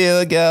the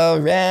wheel go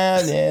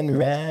round and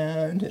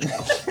round.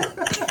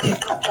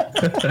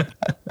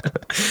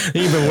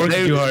 You've been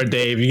working too hard,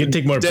 Dave. You can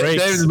take more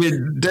breaks.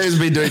 Dave's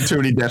been doing too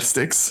many death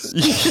sticks.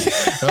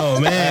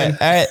 Oh man!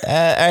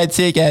 All right.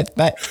 See you guys.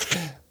 Bye.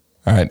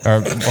 All right. Oh,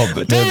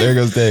 there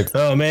goes Dave.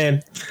 Oh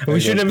man, we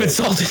shouldn't have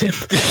insulted him.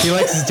 He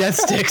likes his death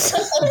sticks.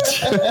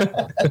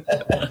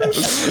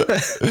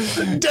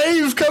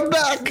 Dave, come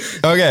back.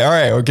 Okay. All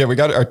right. Okay. We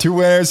got our two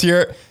winners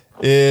here.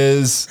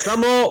 Is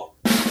drum roll.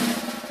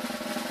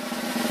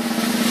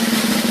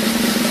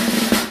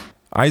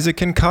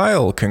 Isaac and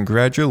Kyle.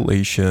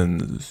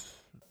 Congratulations.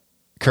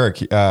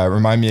 Kirk,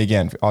 remind me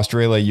again.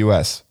 Australia,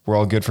 US. We're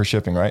all good for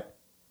shipping, right?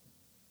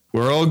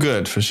 We're all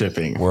good for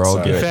shipping. We're all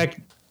good. In fact,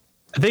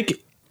 I think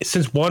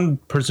since one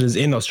person is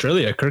in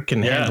Australia, Kirk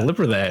can hand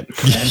deliver that.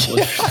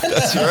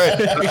 That's right.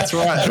 That's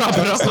right. Drop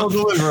it off.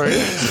 Delivery.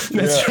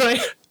 That's right.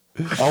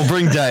 I'll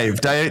bring Dave.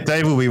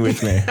 Dave will be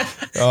with me.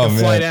 Oh man.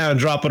 Fly down,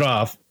 drop it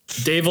off.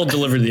 Dave will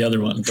deliver the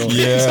other one. Don't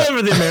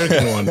Deliver the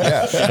American one.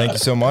 Yeah. Thank you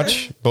so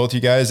much. Both you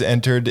guys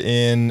entered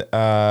in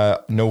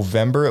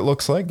November, it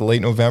looks like,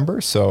 late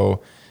November.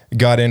 So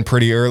got in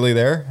pretty early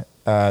there.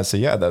 So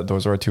yeah,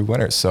 those are our two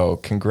winners. So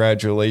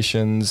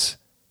congratulations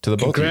to the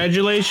both of you.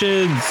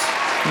 Congratulations.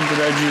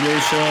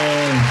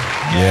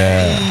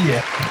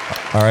 Yeah.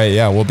 All right.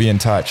 Yeah. We'll be in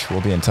touch.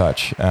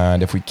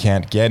 And if we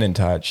can't get in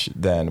touch,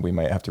 then we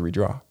might have to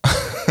redraw.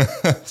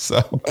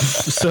 So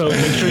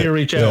make sure you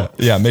reach out.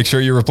 Yeah. Make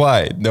sure you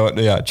reply. No.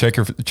 Yeah. Check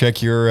your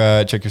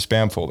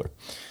spam folder.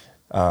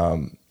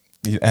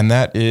 And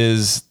that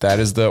is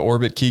the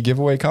Orbit Key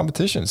giveaway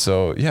competition.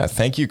 So yeah,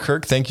 thank you,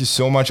 Kirk. Thank you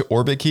so much,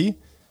 Orbit Key.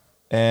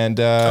 And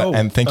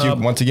thank you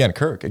once again,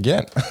 Kirk.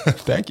 Again,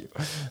 thank you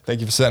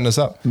for setting us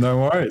up. No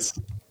worries.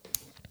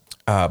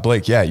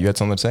 Blake, yeah, you had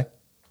something to say?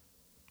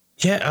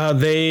 Yeah,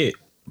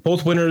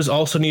 both winners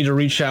also need to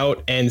reach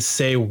out and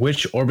say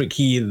which Orbit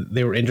Key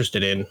they were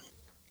interested in.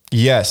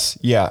 Yes,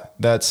 yeah,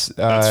 that's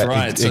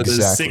right. So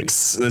exactly.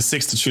 there's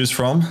six to choose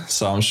from.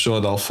 So I'm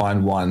sure they'll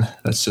find one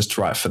that's just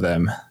right for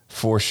them.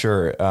 For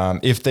sure.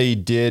 If they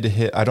did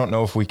hit, I don't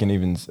know if we can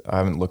even, I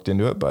haven't looked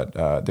into it, but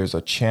there's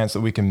a chance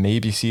that we can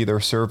maybe see their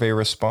survey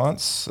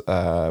response,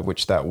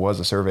 which that was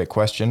a survey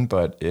question.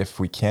 But if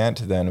we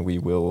can't, then we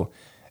will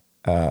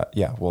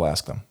we'll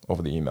ask them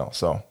over the email.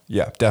 So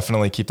yeah,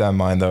 definitely keep that in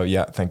mind though.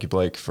 Yeah. Thank you,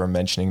 Blake, for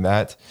mentioning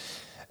that.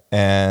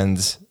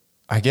 And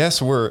I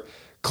guess we're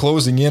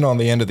closing in on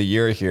the end of the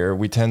year here.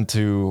 We tend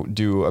to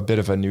do a bit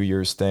of a New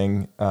Year's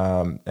thing.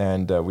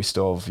 And we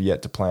still have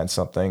yet to plan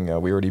something.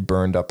 We already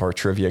burned up our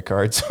trivia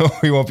card, so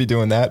we won't be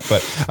doing that,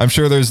 but I'm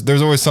sure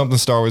there's always something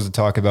Star Wars to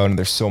talk about, and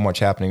there's so much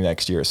happening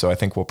next year. So I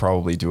think we'll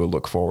probably do a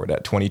look forward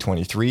at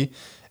 2023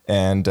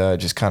 and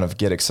just kind of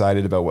get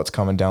excited about what's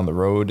coming down the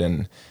road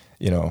and,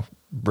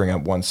 bring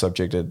up one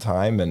subject at a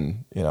time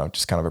and,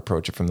 just kind of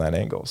approach it from that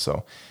angle.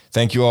 So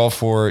thank you all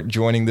for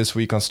joining this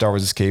week on Star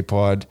Wars Escape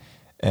Pod.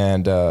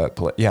 And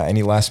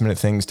any last minute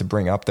things to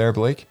bring up there,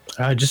 Blake?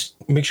 Just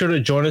make sure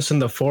to join us in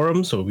the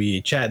forums. We'll be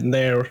chatting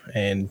there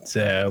and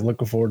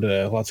looking forward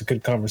to lots of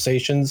good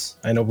conversations.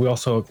 I know we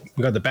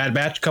got the Bad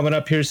Batch coming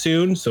up here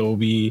soon, so we'll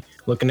be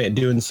looking at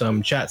doing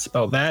some chats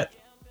about that.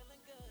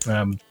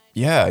 Bad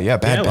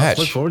Batch.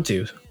 Look forward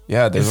to.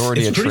 Yeah, there's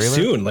already a trailer. It's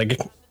pretty soon. Like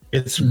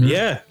it's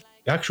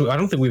Actually, I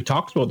don't think we've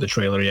talked about the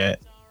trailer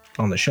yet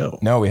on the show.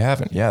 No, we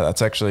haven't. Yeah,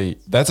 that's a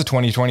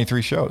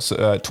 2023 show. So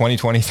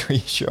 2023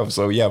 show.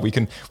 So yeah, we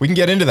can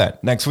get into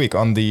that next week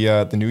on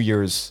the New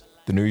Year's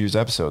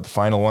episode, the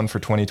final one for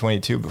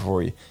 2022 before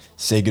we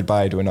say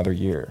goodbye to another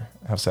year.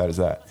 How sad is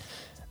that?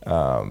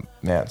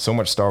 Man, so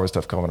much Star Wars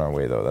stuff coming our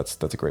way though.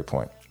 That's a great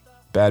point.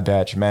 Bad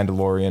Batch,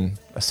 Mandalorian,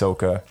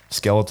 Ahsoka,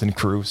 Skeleton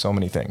Crew, so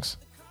many things.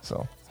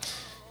 So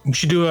we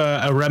should do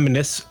a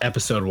reminisce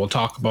episode. We'll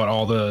talk about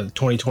all the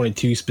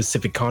 2022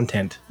 specific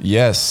content.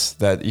 Yes,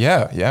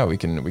 we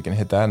can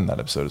hit that in that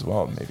episode as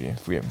well, maybe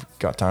if we have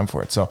got time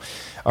for it. So,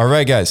 all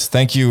right, guys,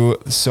 thank you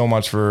so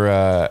much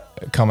for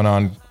coming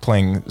on,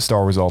 playing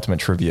Star Wars Ultimate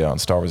Trivia on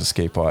Star Wars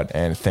Escape Pod,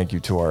 and thank you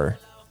to our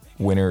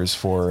winners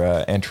for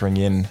entering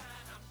in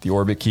the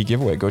Orbit Key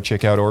giveaway. Go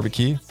check out Orbit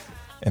Key,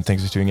 and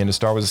thanks for tuning in to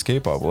Star Wars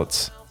Escape Pod. Well,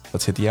 let's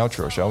hit the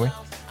outro, shall we?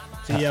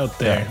 See you out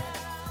there. Yeah.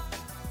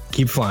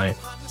 Keep flying.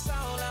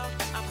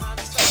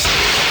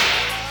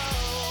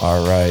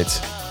 All right.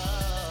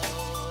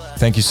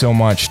 Thank you so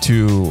much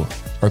to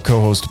our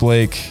co-host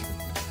Blake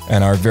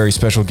and our very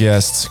special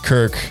guests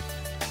Kirk,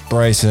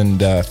 Bryce,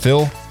 and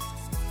Phil.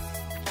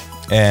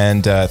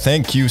 And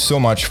thank you so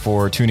much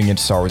for tuning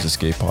into Star Wars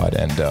Escape Pod,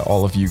 and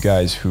all of you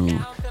guys who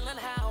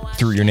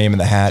threw your name in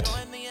the hat,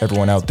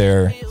 everyone out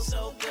there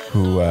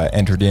who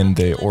entered in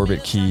the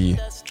Orbit Key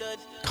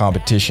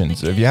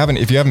competitions. If you haven't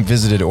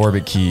visited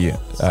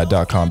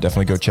orbitkey.com,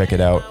 definitely go check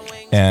it out.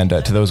 And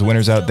to those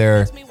winners out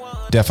there,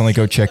 definitely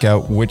go check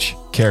out which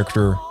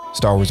character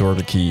Star Wars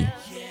Orbit Key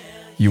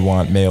you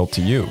want mailed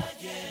to you.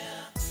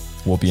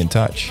 We'll be in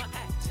touch.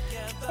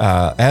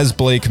 As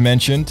Blake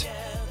mentioned,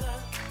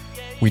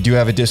 we do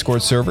have a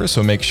Discord server,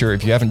 so make sure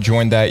if you haven't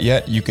joined that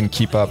yet, you can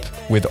keep up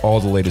with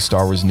all the latest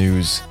Star Wars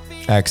news,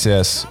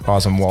 access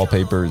awesome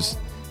wallpapers,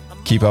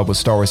 keep up with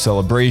Star Wars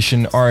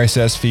Celebration,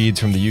 RSS feeds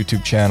from the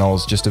YouTube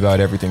channels. Just about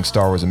everything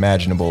Star Wars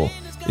imaginable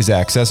is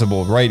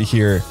accessible right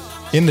here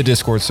in the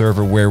Discord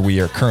server where we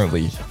are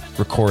currently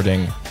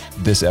recording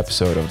this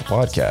episode of the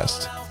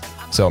podcast.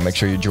 So make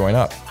sure you join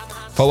up.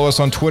 Follow us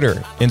on Twitter,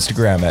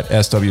 Instagram at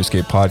SW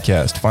Escape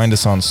Podcast. Find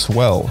us on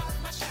Swell,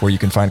 where you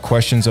can find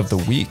questions of the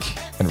week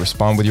and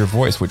respond with your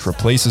voice, which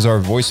replaces our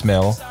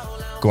voicemail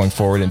going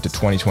forward into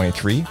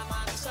 2023.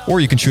 Or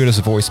you can shoot us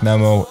a voice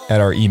memo at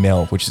our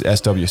email, which is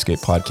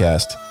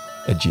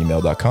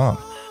swescapepodcast@gmail.com.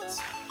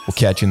 We'll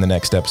catch you in the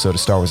next episode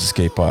of Star Wars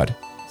Escape Pod,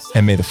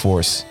 and may the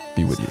Force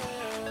be with you.